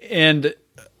 And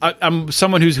I'm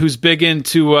someone who's big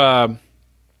into, I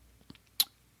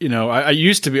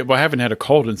used to be, I haven't had a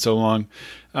cold in so long.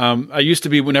 I used to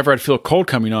be, whenever I'd feel a cold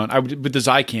coming on, I would, with the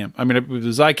Zicam. I mean, with the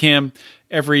Zicam,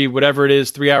 every, whatever it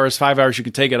is, 3 hours, 5 hours you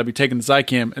can take it, I'll be taking the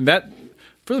Zicam. And that,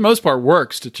 for the most part,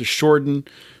 works to shorten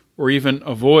or even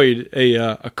avoid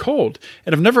a cold.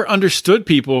 And I've never understood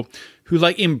people who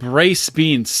embrace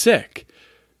being sick,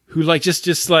 who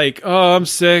just like, oh, I'm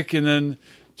sick. And then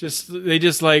they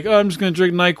oh, I'm just going to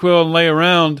drink NyQuil and lay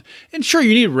around. And sure,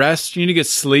 you need rest. You need to get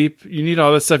sleep. You need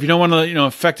all that stuff. You don't want to,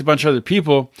 affect a bunch of other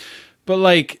people. But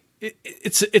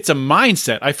it's a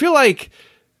mindset. I feel like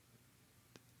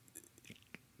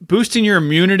boosting your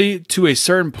immunity to a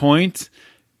certain point,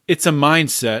 it's a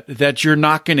mindset that you're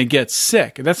not going to get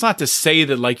sick. And that's not to say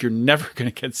that you're never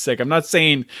going to get sick. I'm not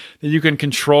saying that you can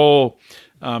control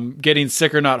getting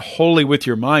sick or not wholly with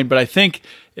your mind, but I think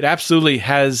it absolutely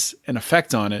has an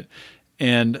effect on it.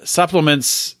 And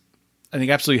supplements, I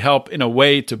think, absolutely help in a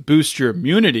way to boost your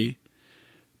immunity,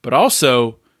 but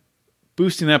also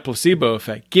boosting that placebo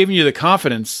effect, giving you the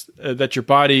confidence that your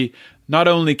body not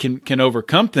only can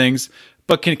overcome things,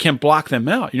 but can block them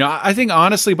out. I think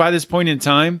honestly, by this point in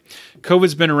time,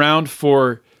 COVID's been around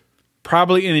for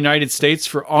probably in the United States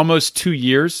for almost 2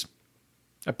 years,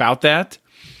 about that.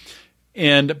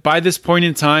 And by this point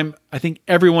in time, I think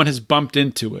everyone has bumped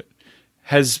into it,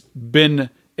 has been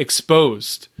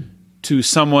exposed to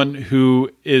someone who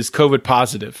is COVID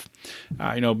positive.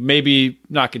 Maybe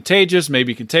not contagious,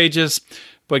 maybe contagious,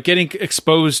 but getting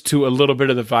exposed to a little bit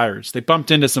of the virus. They bumped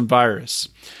into some virus.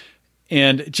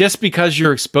 And just because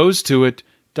you're exposed to it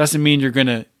doesn't mean you're going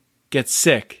to get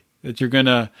sick,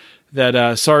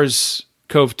 that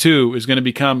SARS-CoV-2 is going to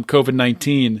become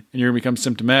COVID-19 and you're going to become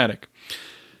symptomatic.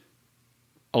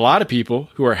 A lot of people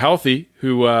who are healthy,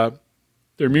 who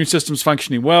their immune system's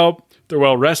functioning well, they're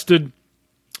well rested,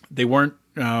 they weren't,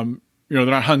 they're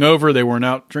not hungover, they weren't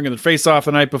out drinking their face off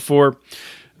the night before.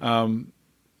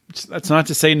 That's not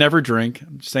to say never drink.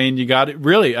 I'm saying you got it.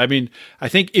 Really, I mean, I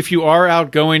think if you are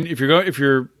outgoing, if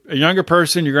you're a younger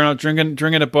person, you're going out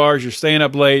drinking at bars, you're staying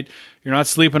up late, you're not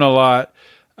sleeping a lot.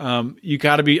 You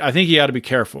got to be. I think you got to be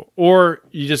careful, or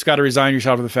you just got to resign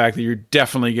yourself to the fact that you're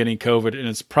definitely getting COVID, and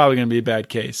it's probably going to be a bad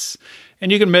case.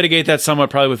 And you can mitigate that somewhat,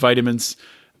 probably with vitamins,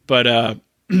 but I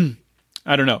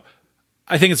don't know.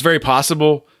 I think it's very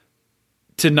possible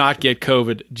to not get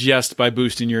COVID just by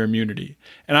boosting your immunity.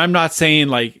 And I'm not saying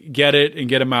get it and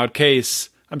get a mild case.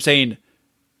 I'm saying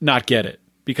not get it,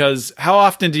 because how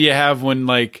often do you have when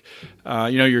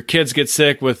your kids get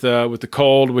sick with the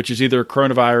cold, which is either a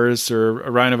coronavirus or a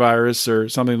rhinovirus or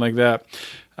something like that.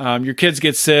 Your kids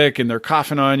get sick and they're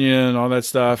coughing on you and all that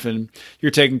stuff, and you're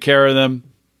taking care of them.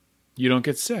 You don't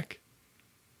get sick.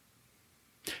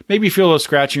 Maybe you feel a little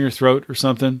scratch in your throat or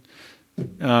something.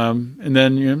 And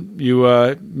then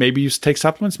you maybe you take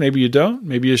supplements, maybe you don't,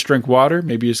 maybe you just drink water,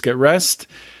 maybe you just get rest,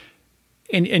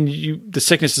 and the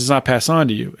sickness does not pass on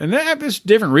to you. And there's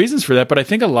different reasons for that, but I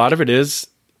think a lot of it is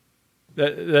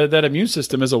that immune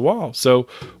system is a wall. So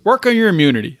work on your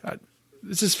immunity.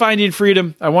 This is Finding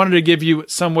Freedom. I wanted to give you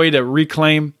some way to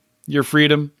reclaim your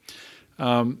freedom.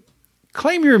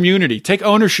 Claim your immunity. Take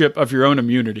ownership of your own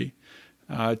immunity.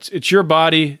 It's your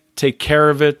body. Take care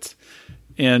of it,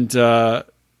 and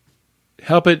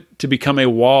help it to become a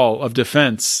wall of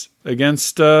defense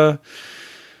against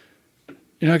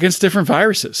against different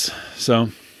viruses. So,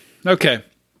 okay, I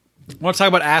want to talk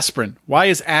about aspirin. Why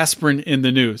is aspirin in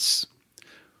the news?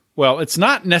 Well, it's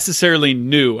not necessarily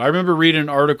new. I remember reading an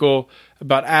article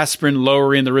about aspirin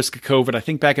lowering the risk of COVID, I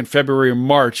think back in February or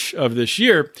March of this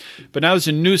year. But now there's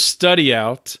a new study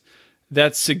out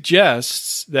that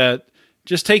suggests that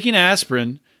just taking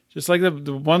aspirin, just like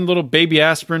the one little baby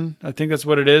aspirin, I think that's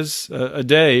what it is, a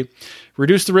day,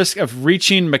 reduced the risk of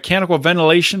reaching mechanical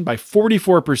ventilation by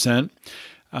 44%.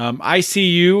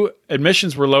 ICU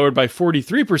admissions were lowered by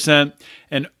 43%,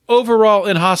 and overall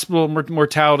in-hospital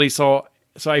mortality saw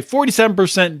a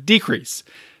 47% decrease.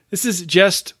 This is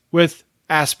just with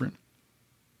aspirin.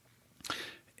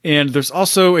 And there's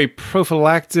also a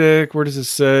prophylactic, where does it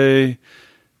say?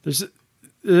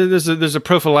 There's a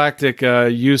prophylactic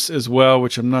use as well,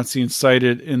 which I'm not seeing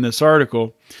cited in this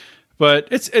article. But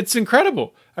it's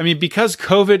incredible. I mean, because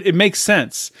COVID, it makes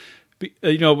sense.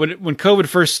 When COVID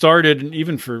first started, and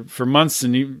even for months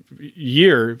and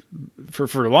year,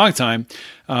 for a long time,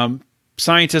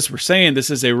 scientists were saying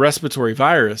this is a respiratory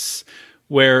virus,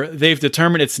 where they've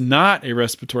determined it's not a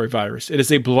respiratory virus. It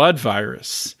is a blood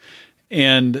virus.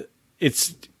 And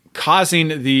it's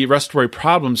causing the respiratory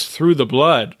problems through the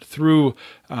blood, through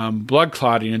blood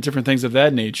clotting and different things of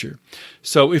that nature.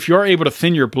 So if you're able to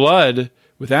thin your blood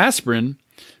with aspirin,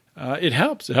 it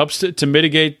helps. It helps to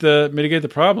mitigate the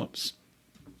problems.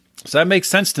 So that makes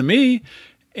sense to me.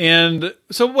 And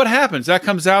so what happens? That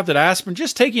comes out that aspirin,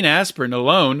 just taking aspirin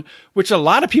alone, which a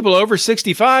lot of people over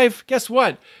 65, guess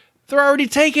what? They're already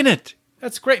taking it.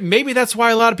 That's great. Maybe that's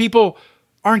why a lot of people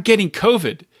aren't getting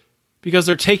COVID, because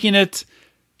they're taking it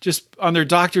just on their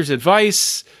doctor's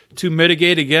advice to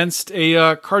mitigate against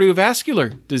a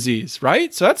cardiovascular disease,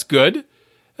 right? So that's good.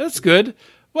 That's good.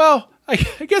 Well, I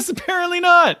guess apparently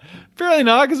not. Apparently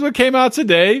not, because what came out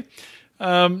today,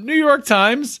 New York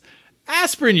Times,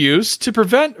 aspirin use to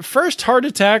prevent first heart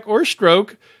attack or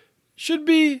stroke should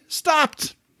be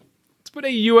stopped. That's what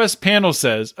a U.S. panel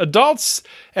says. Adults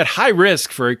at high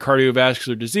risk for a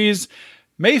cardiovascular disease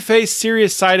may face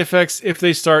serious side effects if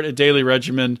they start a daily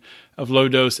regimen of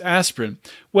low-dose aspirin.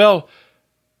 Well,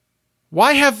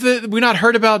 why have we not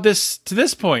heard about this to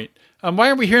this point? Why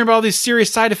aren't we hearing about all these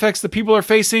serious side effects that people are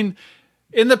facing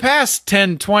in the past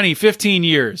 10, 20, 15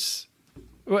 years?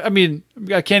 I mean,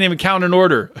 I can't even count in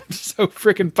order. I'm so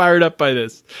freaking fired up by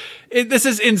this. This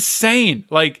is insane.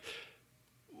 Like,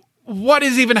 what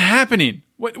is even happening?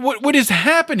 What is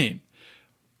happening?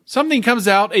 Something comes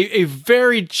out, a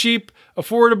very cheap,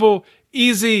 affordable,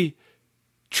 easy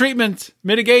treatment,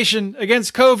 mitigation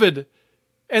against COVID,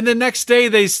 and the next day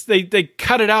they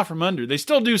cut it out from under. They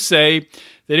still do say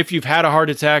that if you've had a heart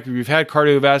attack or you've had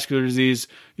cardiovascular disease,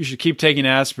 you should keep taking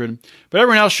aspirin, but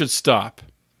everyone else should stop.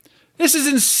 This is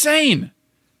insane.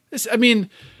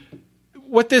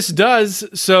 What this does,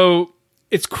 so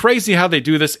it's crazy how they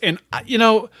do this. And,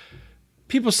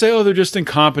 people say, oh, they're just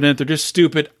incompetent, they're just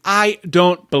stupid. I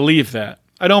don't believe that.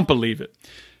 I don't believe it.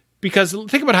 Because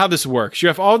think about how this works. You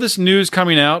have all this news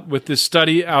coming out with this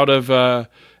study out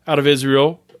of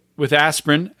Israel with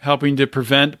aspirin helping to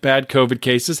prevent bad COVID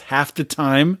cases half the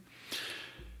time.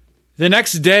 The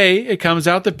next day, it comes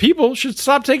out that people should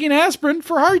stop taking aspirin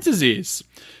for heart disease.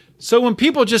 So when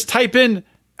people just type in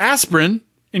aspirin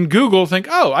in Google, think,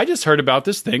 oh, I just heard about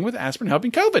this thing with aspirin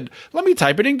helping COVID. Let me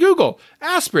type it in Google.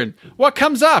 Aspirin. What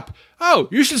comes up? Oh,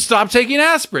 you should stop taking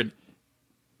aspirin.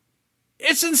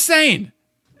 It's insane.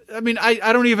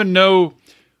 I don't even know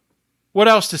what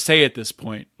else to say at this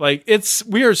point. Like,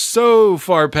 we are so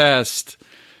far past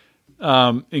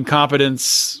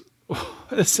incompetence.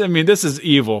 This is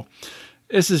evil.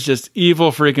 This is just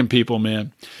evil freaking people,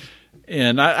 man.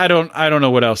 And I don't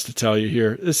know what else to tell you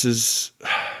here. This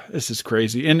is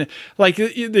crazy. And like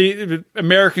the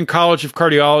American College of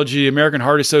Cardiology, American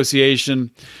Heart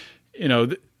Association,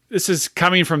 this is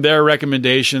coming from their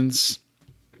recommendations.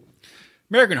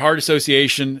 American Heart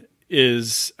Association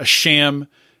is a sham,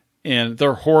 and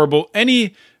they're horrible.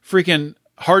 Any freaking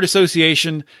heart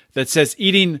association that says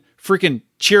eating freaking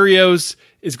Cheerios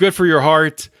is good for your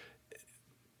heart,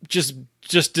 just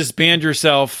just disband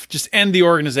yourself. Just end the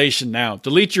organization now.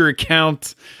 Delete your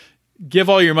account. Give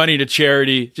all your money to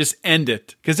charity. Just end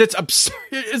it. Because it's absurd.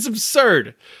 It's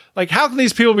absurd. Like, how can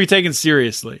these people be taken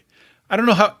seriously? I don't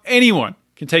know how anyone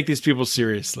can take these people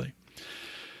seriously.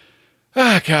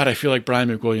 Ah, God, I feel like Brian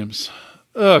McWilliams.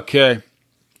 Okay.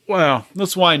 Wow.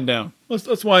 Let's wind down.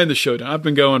 Let's wind the show down. I've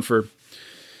been going for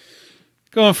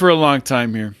a long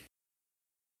time here.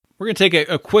 We're going to take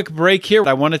a quick break here.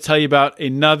 I want to tell you about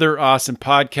another awesome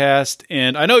podcast.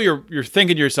 And I know you're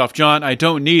thinking to yourself, John, I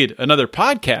don't need another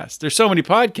podcast. There's so many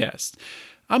podcasts.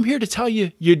 I'm here to tell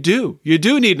you, you do. You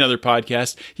do need another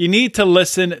podcast. You need to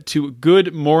listen to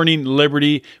Good Morning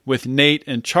Liberty with Nate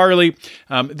and Charlie.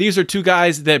 These are two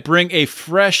guys that bring a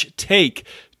fresh take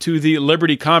to the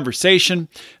Liberty conversation.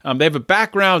 They have a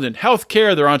background in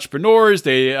healthcare. They're entrepreneurs.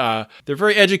 They're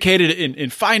very educated in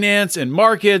finance and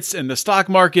markets and the stock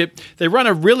market. They run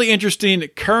a really interesting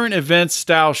current events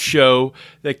style show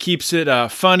that keeps it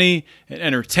funny and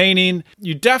entertaining.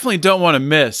 You definitely don't want to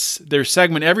miss their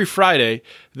segment every Friday,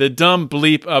 The Dumb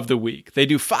Bleep of the Week. They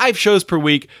do 5 shows per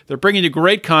week. They're bringing you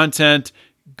great content.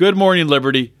 Good Morning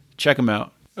Liberty. Check them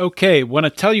out. Okay, want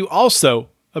to tell you also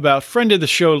about friend of the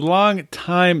show,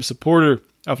 long-time supporter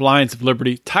of Lions of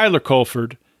Liberty, Tyler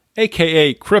Colford,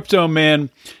 a.k.a. Crypto Man,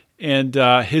 and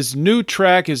his new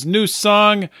track, his new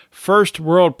song, First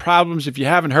World Problems. If you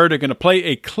haven't heard it, I'm going to play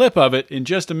a clip of it in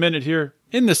just a minute here.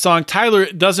 In the song, Tyler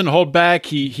doesn't hold back.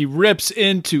 He rips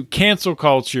into cancel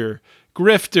culture,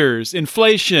 grifters,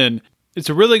 inflation. It's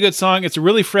a really good song. It's a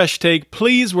really fresh take.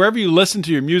 Please, wherever you listen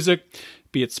to your music,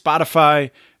 be it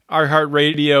Spotify,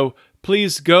 iHeartRadio,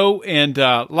 please go and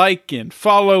like and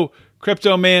follow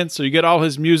Crypto Man so you get all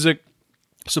his music.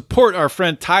 Support our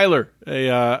friend Tyler,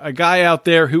 a guy out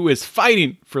there who is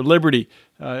fighting for liberty,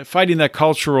 fighting that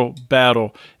cultural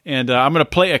battle. And I'm going to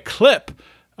play a clip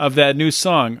of that new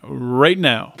song right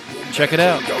now. Check it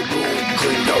out.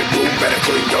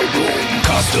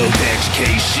 Cost of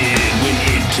education when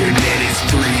internet is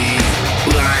free.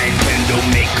 Blind window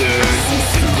makers who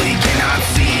simply cannot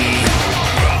see.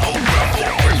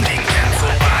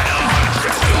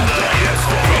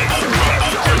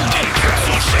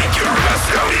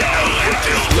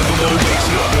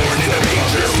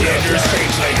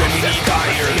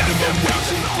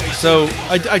 So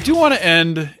I do want to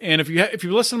end, and if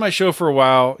you listen to my show for a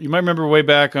while, you might remember way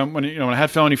back when I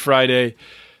had Felony Friday,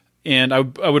 and I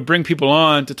would bring people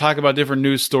on to talk about different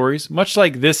news stories, much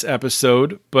like this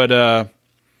episode, but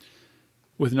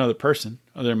with another person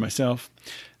other than myself.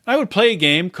 I would play a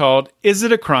game called Is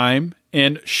It a Crime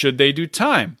and Should They Do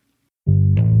Time?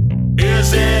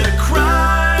 Is it a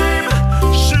crime?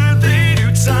 Should they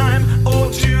do time?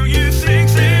 Or do you think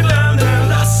they learned their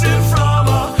lesson from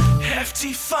a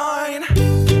hefty fine?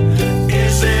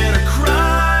 Is it a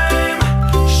crime?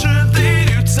 Should they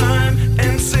do time?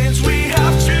 And since we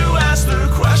have to ask the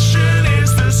question,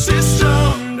 is the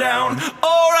system down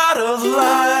or out of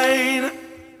line?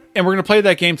 And we're going to play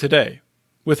that game today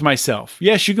with myself.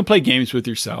 Yes, you can play games with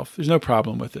yourself. There's no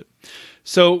problem with it.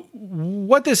 So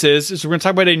what this is we're going to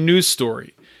talk about a news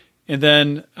story. And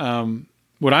then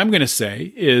what I'm going to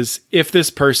say is if this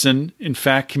person, in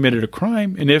fact, committed a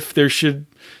crime and if they should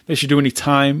do any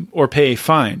time or pay a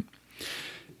fine.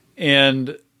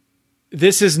 And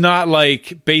this is not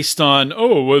like based on,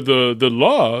 the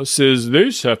law says they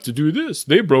just have to do this.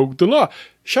 They broke the law.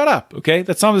 Shut up, okay?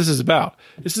 That's not what this is about.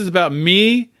 This is about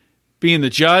me being the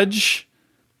judge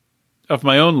of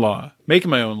my own law, making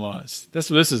my own laws.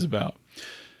 That's what this is about.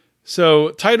 So,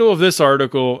 title of this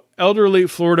article, Elderly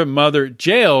Florida Mother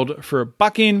Jailed for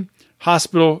Bucking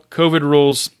Hospital COVID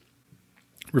Rules,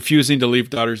 Refusing to Leave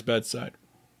Daughter's Bedside.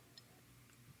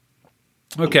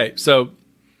 Okay, so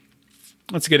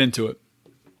let's get into it.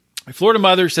 A Florida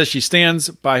mother says she stands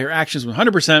by her actions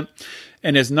 100%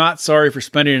 and is not sorry for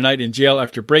spending a night in jail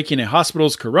after breaking a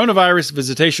hospital's coronavirus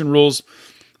visitation rules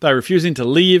by refusing to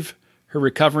leave her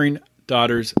recovering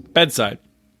daughter's bedside.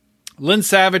 Lynn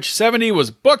Savage, 70, was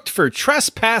booked for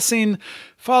trespassing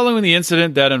following the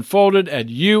incident that unfolded at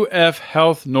UF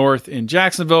Health North in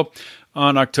Jacksonville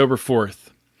on October 4th.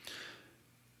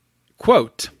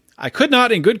 Quote, I could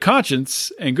not in good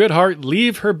conscience and good heart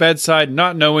leave her bedside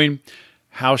not knowing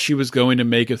how she was going to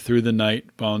make it through the night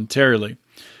voluntarily.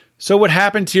 So what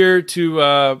happened here,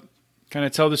 to kind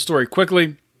of tell the story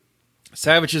quickly,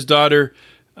 Savage's daughter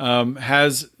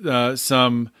has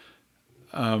some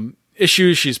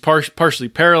issues. She's partially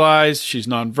paralyzed. She's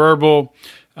nonverbal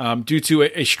due to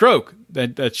a stroke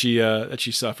that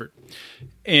she suffered,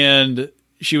 and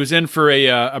she was in for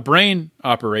a brain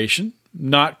operation,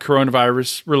 not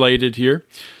coronavirus related here.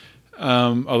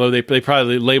 although they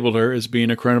probably labeled her as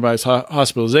being a coronavirus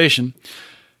hospitalization.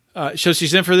 So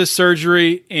she's in for this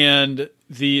surgery, and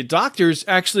the doctors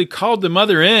actually called the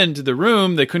mother into the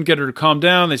room. They couldn't get her to calm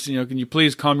down. They said, can you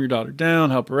please calm your daughter down,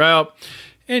 help her out?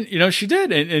 And, she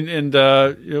did. And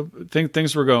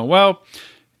things were going well.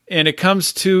 And it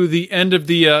comes to the end of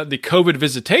the COVID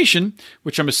visitation,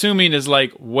 which I'm assuming is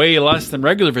like way less than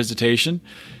regular visitation.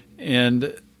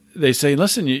 And they say,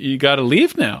 listen, you got to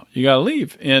leave now. You got to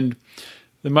leave. And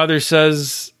the mother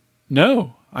says,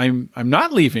 no, I'm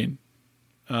not leaving.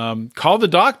 Call the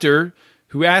doctor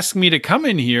who asked me to come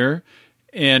in here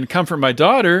and comfort my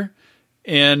daughter,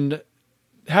 and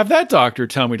have that doctor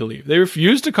tell me to leave. They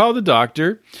refused to call the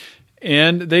doctor,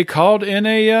 and they called in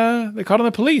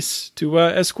the police to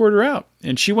escort her out,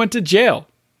 and she went to jail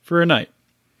for a night.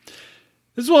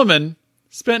 This woman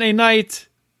spent a night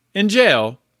in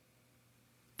jail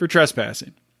for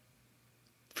trespassing,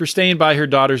 for staying by her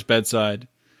daughter's bedside,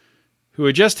 who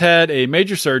had just had a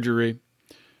major surgery.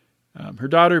 Her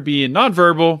daughter being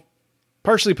nonverbal,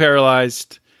 partially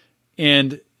paralyzed,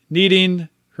 and needing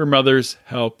her mother's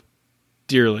help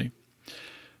dearly.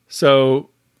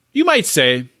 So you might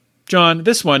say, John,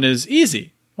 this one is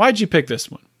easy. Why'd you pick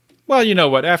this one? Well, you know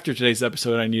what? After today's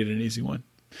episode, I needed an easy one.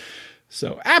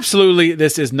 So absolutely,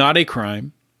 this is not a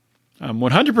crime.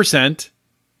 100%,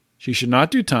 she should not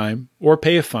do time or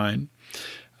pay a fine.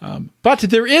 But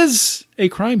there is a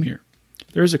crime here.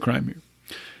 There is a crime here.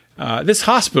 This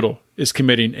hospital is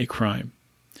committing a crime.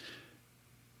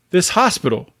 This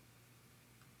hospital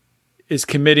is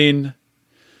committing,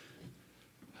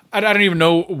 I don't even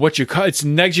know what you call it. It's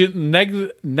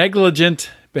negligent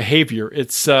behavior.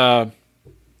 It's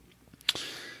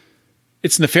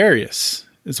nefarious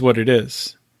is what it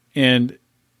is. And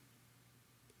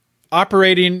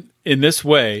operating in this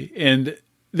way, and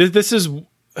this is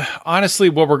honestly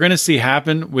what we're going to see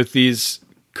happen with these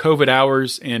COVID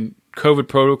hours and COVID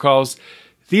protocols.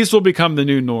 These will become the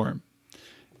new norm.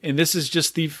 And this is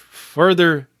just the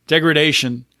further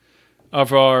degradation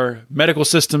of our medical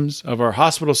systems, of our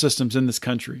hospital systems in this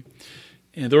country.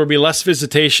 And there will be less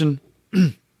visitation.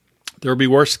 There will be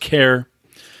worse care.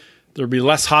 There will be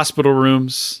less hospital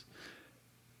rooms.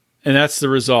 And that's the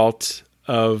result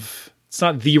of, it's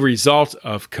not the result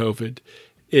of COVID.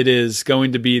 It is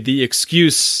going to be the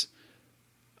excuse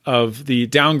of the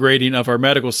downgrading of our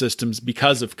medical systems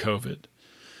because of COVID.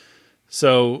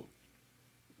 So,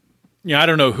 I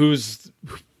don't know who's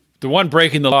the one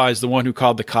breaking the law is the one who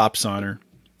called the cops on her.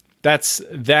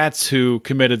 That's who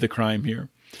committed the crime here.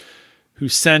 Who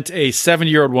sent a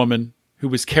 7-year-old woman who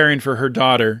was caring for her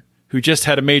daughter, who just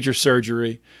had a major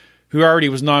surgery, who already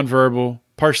was nonverbal,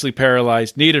 partially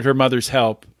paralyzed, needed her mother's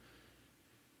help.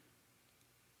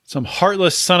 Some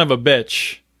heartless son of a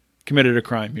bitch committed a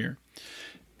crime here.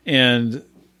 And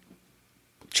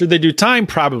should they do time?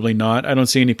 Probably not. I don't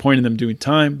see any point in them doing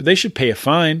time, but they should pay a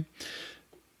fine.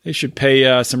 They should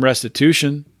pay some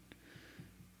restitution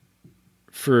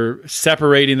for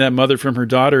separating that mother from her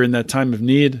daughter in that time of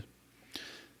need.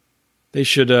 They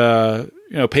should,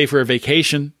 pay for a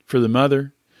vacation for the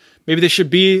mother. Maybe they should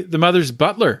be the mother's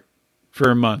butler for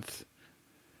a month.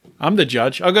 I'm the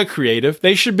judge. I'll get creative.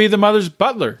 They should be the mother's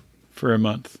butler for a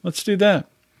month. Let's do that.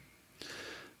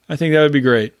 I think that would be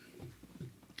great.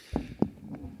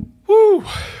 Woo!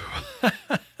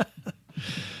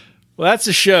 Well, that's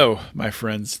a show, my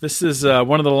friends. This is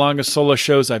one of the longest solo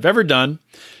shows I've ever done.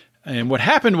 And what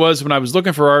happened was when I was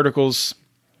looking for articles,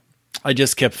 I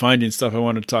just kept finding stuff I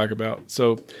wanted to talk about.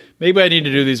 So maybe I need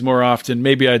to do these more often.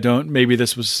 Maybe I don't. Maybe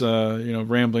this was,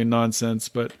 rambling nonsense,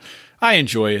 but I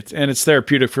enjoy it. And it's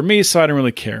therapeutic for me, so I don't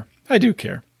really care. I do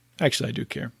care. Actually, I do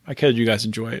care. I care that you guys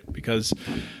enjoy it because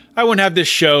I wouldn't have this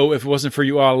show if it wasn't for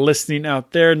you all listening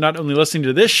out there, not only listening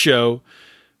to this show,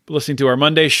 but listening to our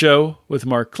Monday show with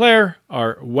Mark Claire,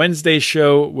 our Wednesday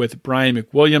show with Brian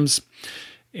McWilliams.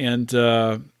 And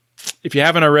if you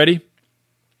haven't already,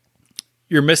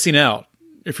 you're missing out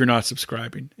if you're not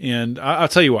subscribing. And I'll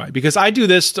tell you why. Because I do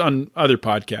this on other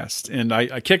podcasts, and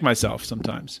I kick myself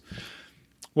sometimes.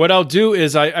 What I'll do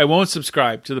is I won't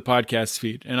subscribe to the podcast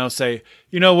feed, and I'll say,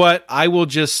 you know what? I will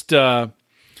just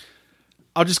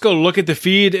I'll just go look at the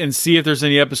feed and see if there's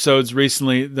any episodes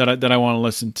recently that I want to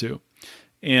listen to.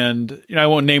 And I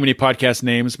won't name any podcast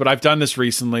names, but I've done this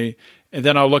recently. And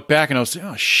then I'll look back and I'll say,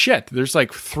 oh shit, there's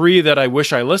like 3 that I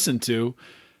wish I listened to.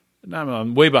 And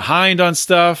I'm way behind on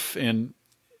stuff, and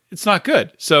it's not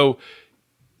good. So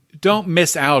don't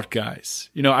miss out, guys.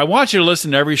 I want you to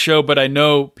listen to every show, but I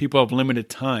know people have limited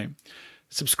time.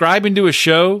 Subscribing to a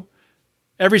show,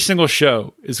 every single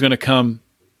show is going to come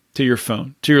to your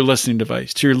phone, to your listening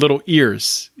device, to your little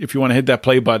ears, if you want to hit that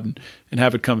play button and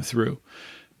have it come through.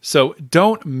 So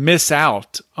don't miss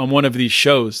out on one of these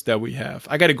shows that we have.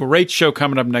 I got a great show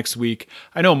coming up next week.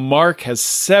 I know Mark has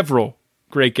several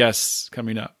great guests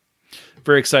coming up.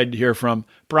 Very excited to hear from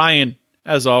Brian.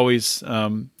 As always,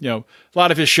 a lot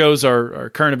of his shows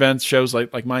are current events shows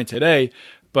like mine today,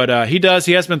 but he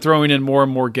has been throwing in more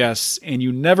and more guests, and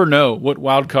you never know what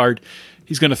wild card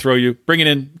he's going to throw you. Bringing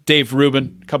in Dave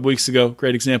Rubin a couple weeks ago,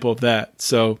 great example of that.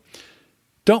 So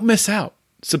don't miss out.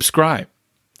 Subscribe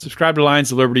to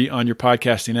Lions of Liberty on your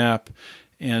podcasting app.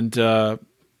 And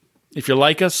if you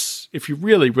like us, if you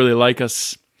really, really like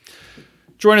us,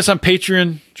 join us on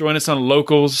Patreon, join us on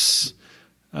Locals,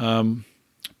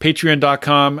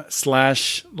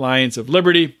 patreon.com/Lions of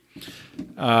Liberty,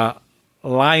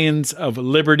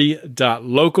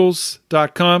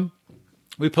 lionsofliberty.locals.com.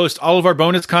 We post all of our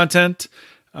bonus content,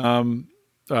 the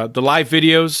live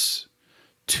videos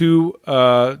to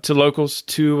Locals,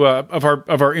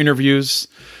 of our interviews.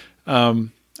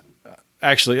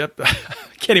 Actually, I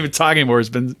can't even talk anymore. It's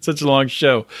been such a long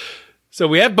show. So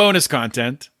we have bonus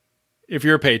content. If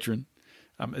you're a patron,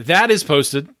 that is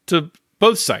posted to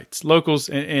both sites, Locals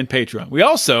and Patreon. We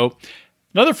also,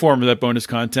 another form of that bonus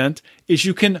content is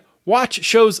you can watch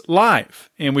shows live,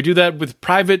 and we do that with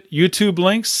private YouTube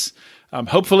links.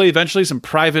 Hopefully, eventually, some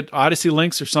private Odyssey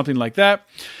links or something like that.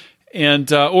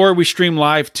 And or we stream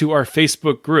live to our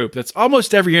Facebook group. That's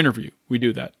almost every interview we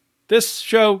do that. This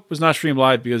show was not streamed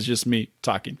live because it's just me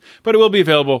talking, but it will be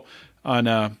available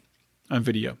on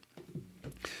video.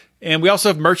 And we also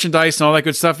have merchandise and all that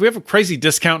good stuff. We have a crazy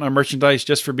discount on merchandise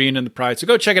just for being in the Pride. So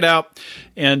go check it out.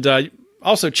 And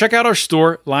also check out our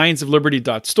store,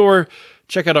 lionsofliberty.store.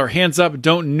 Check out our Hands Up,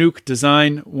 Don't Nuke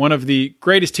design, one of the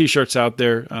greatest t-shirts out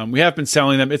there. We have been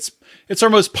selling them. It's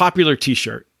our most popular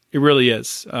t-shirt. It really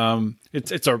is.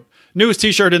 It's our newest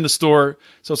t-shirt in the store.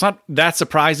 So it's not that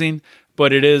surprising,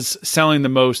 but it is selling the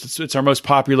most. It's our most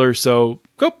popular. So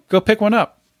go pick one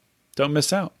up. Don't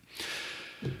miss out.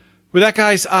 With that,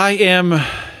 guys, I'm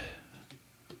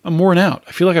worn out.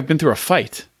 I feel like I've been through a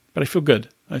fight, but I feel good.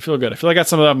 I feel like I got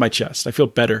some of that on my chest. I feel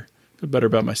better. I feel better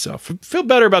about myself. I feel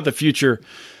better about the future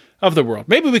of the world.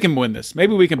 Maybe we can win this.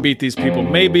 Maybe we can beat these people.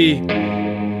 Maybe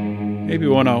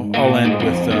one I'll end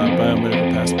with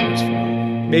biomedical passports.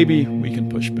 Maybe we can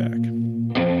push back.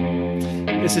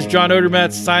 This is John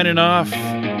Odermatt signing off.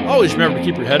 Always remember to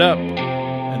keep your head up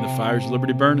and the fires of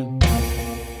liberty burning.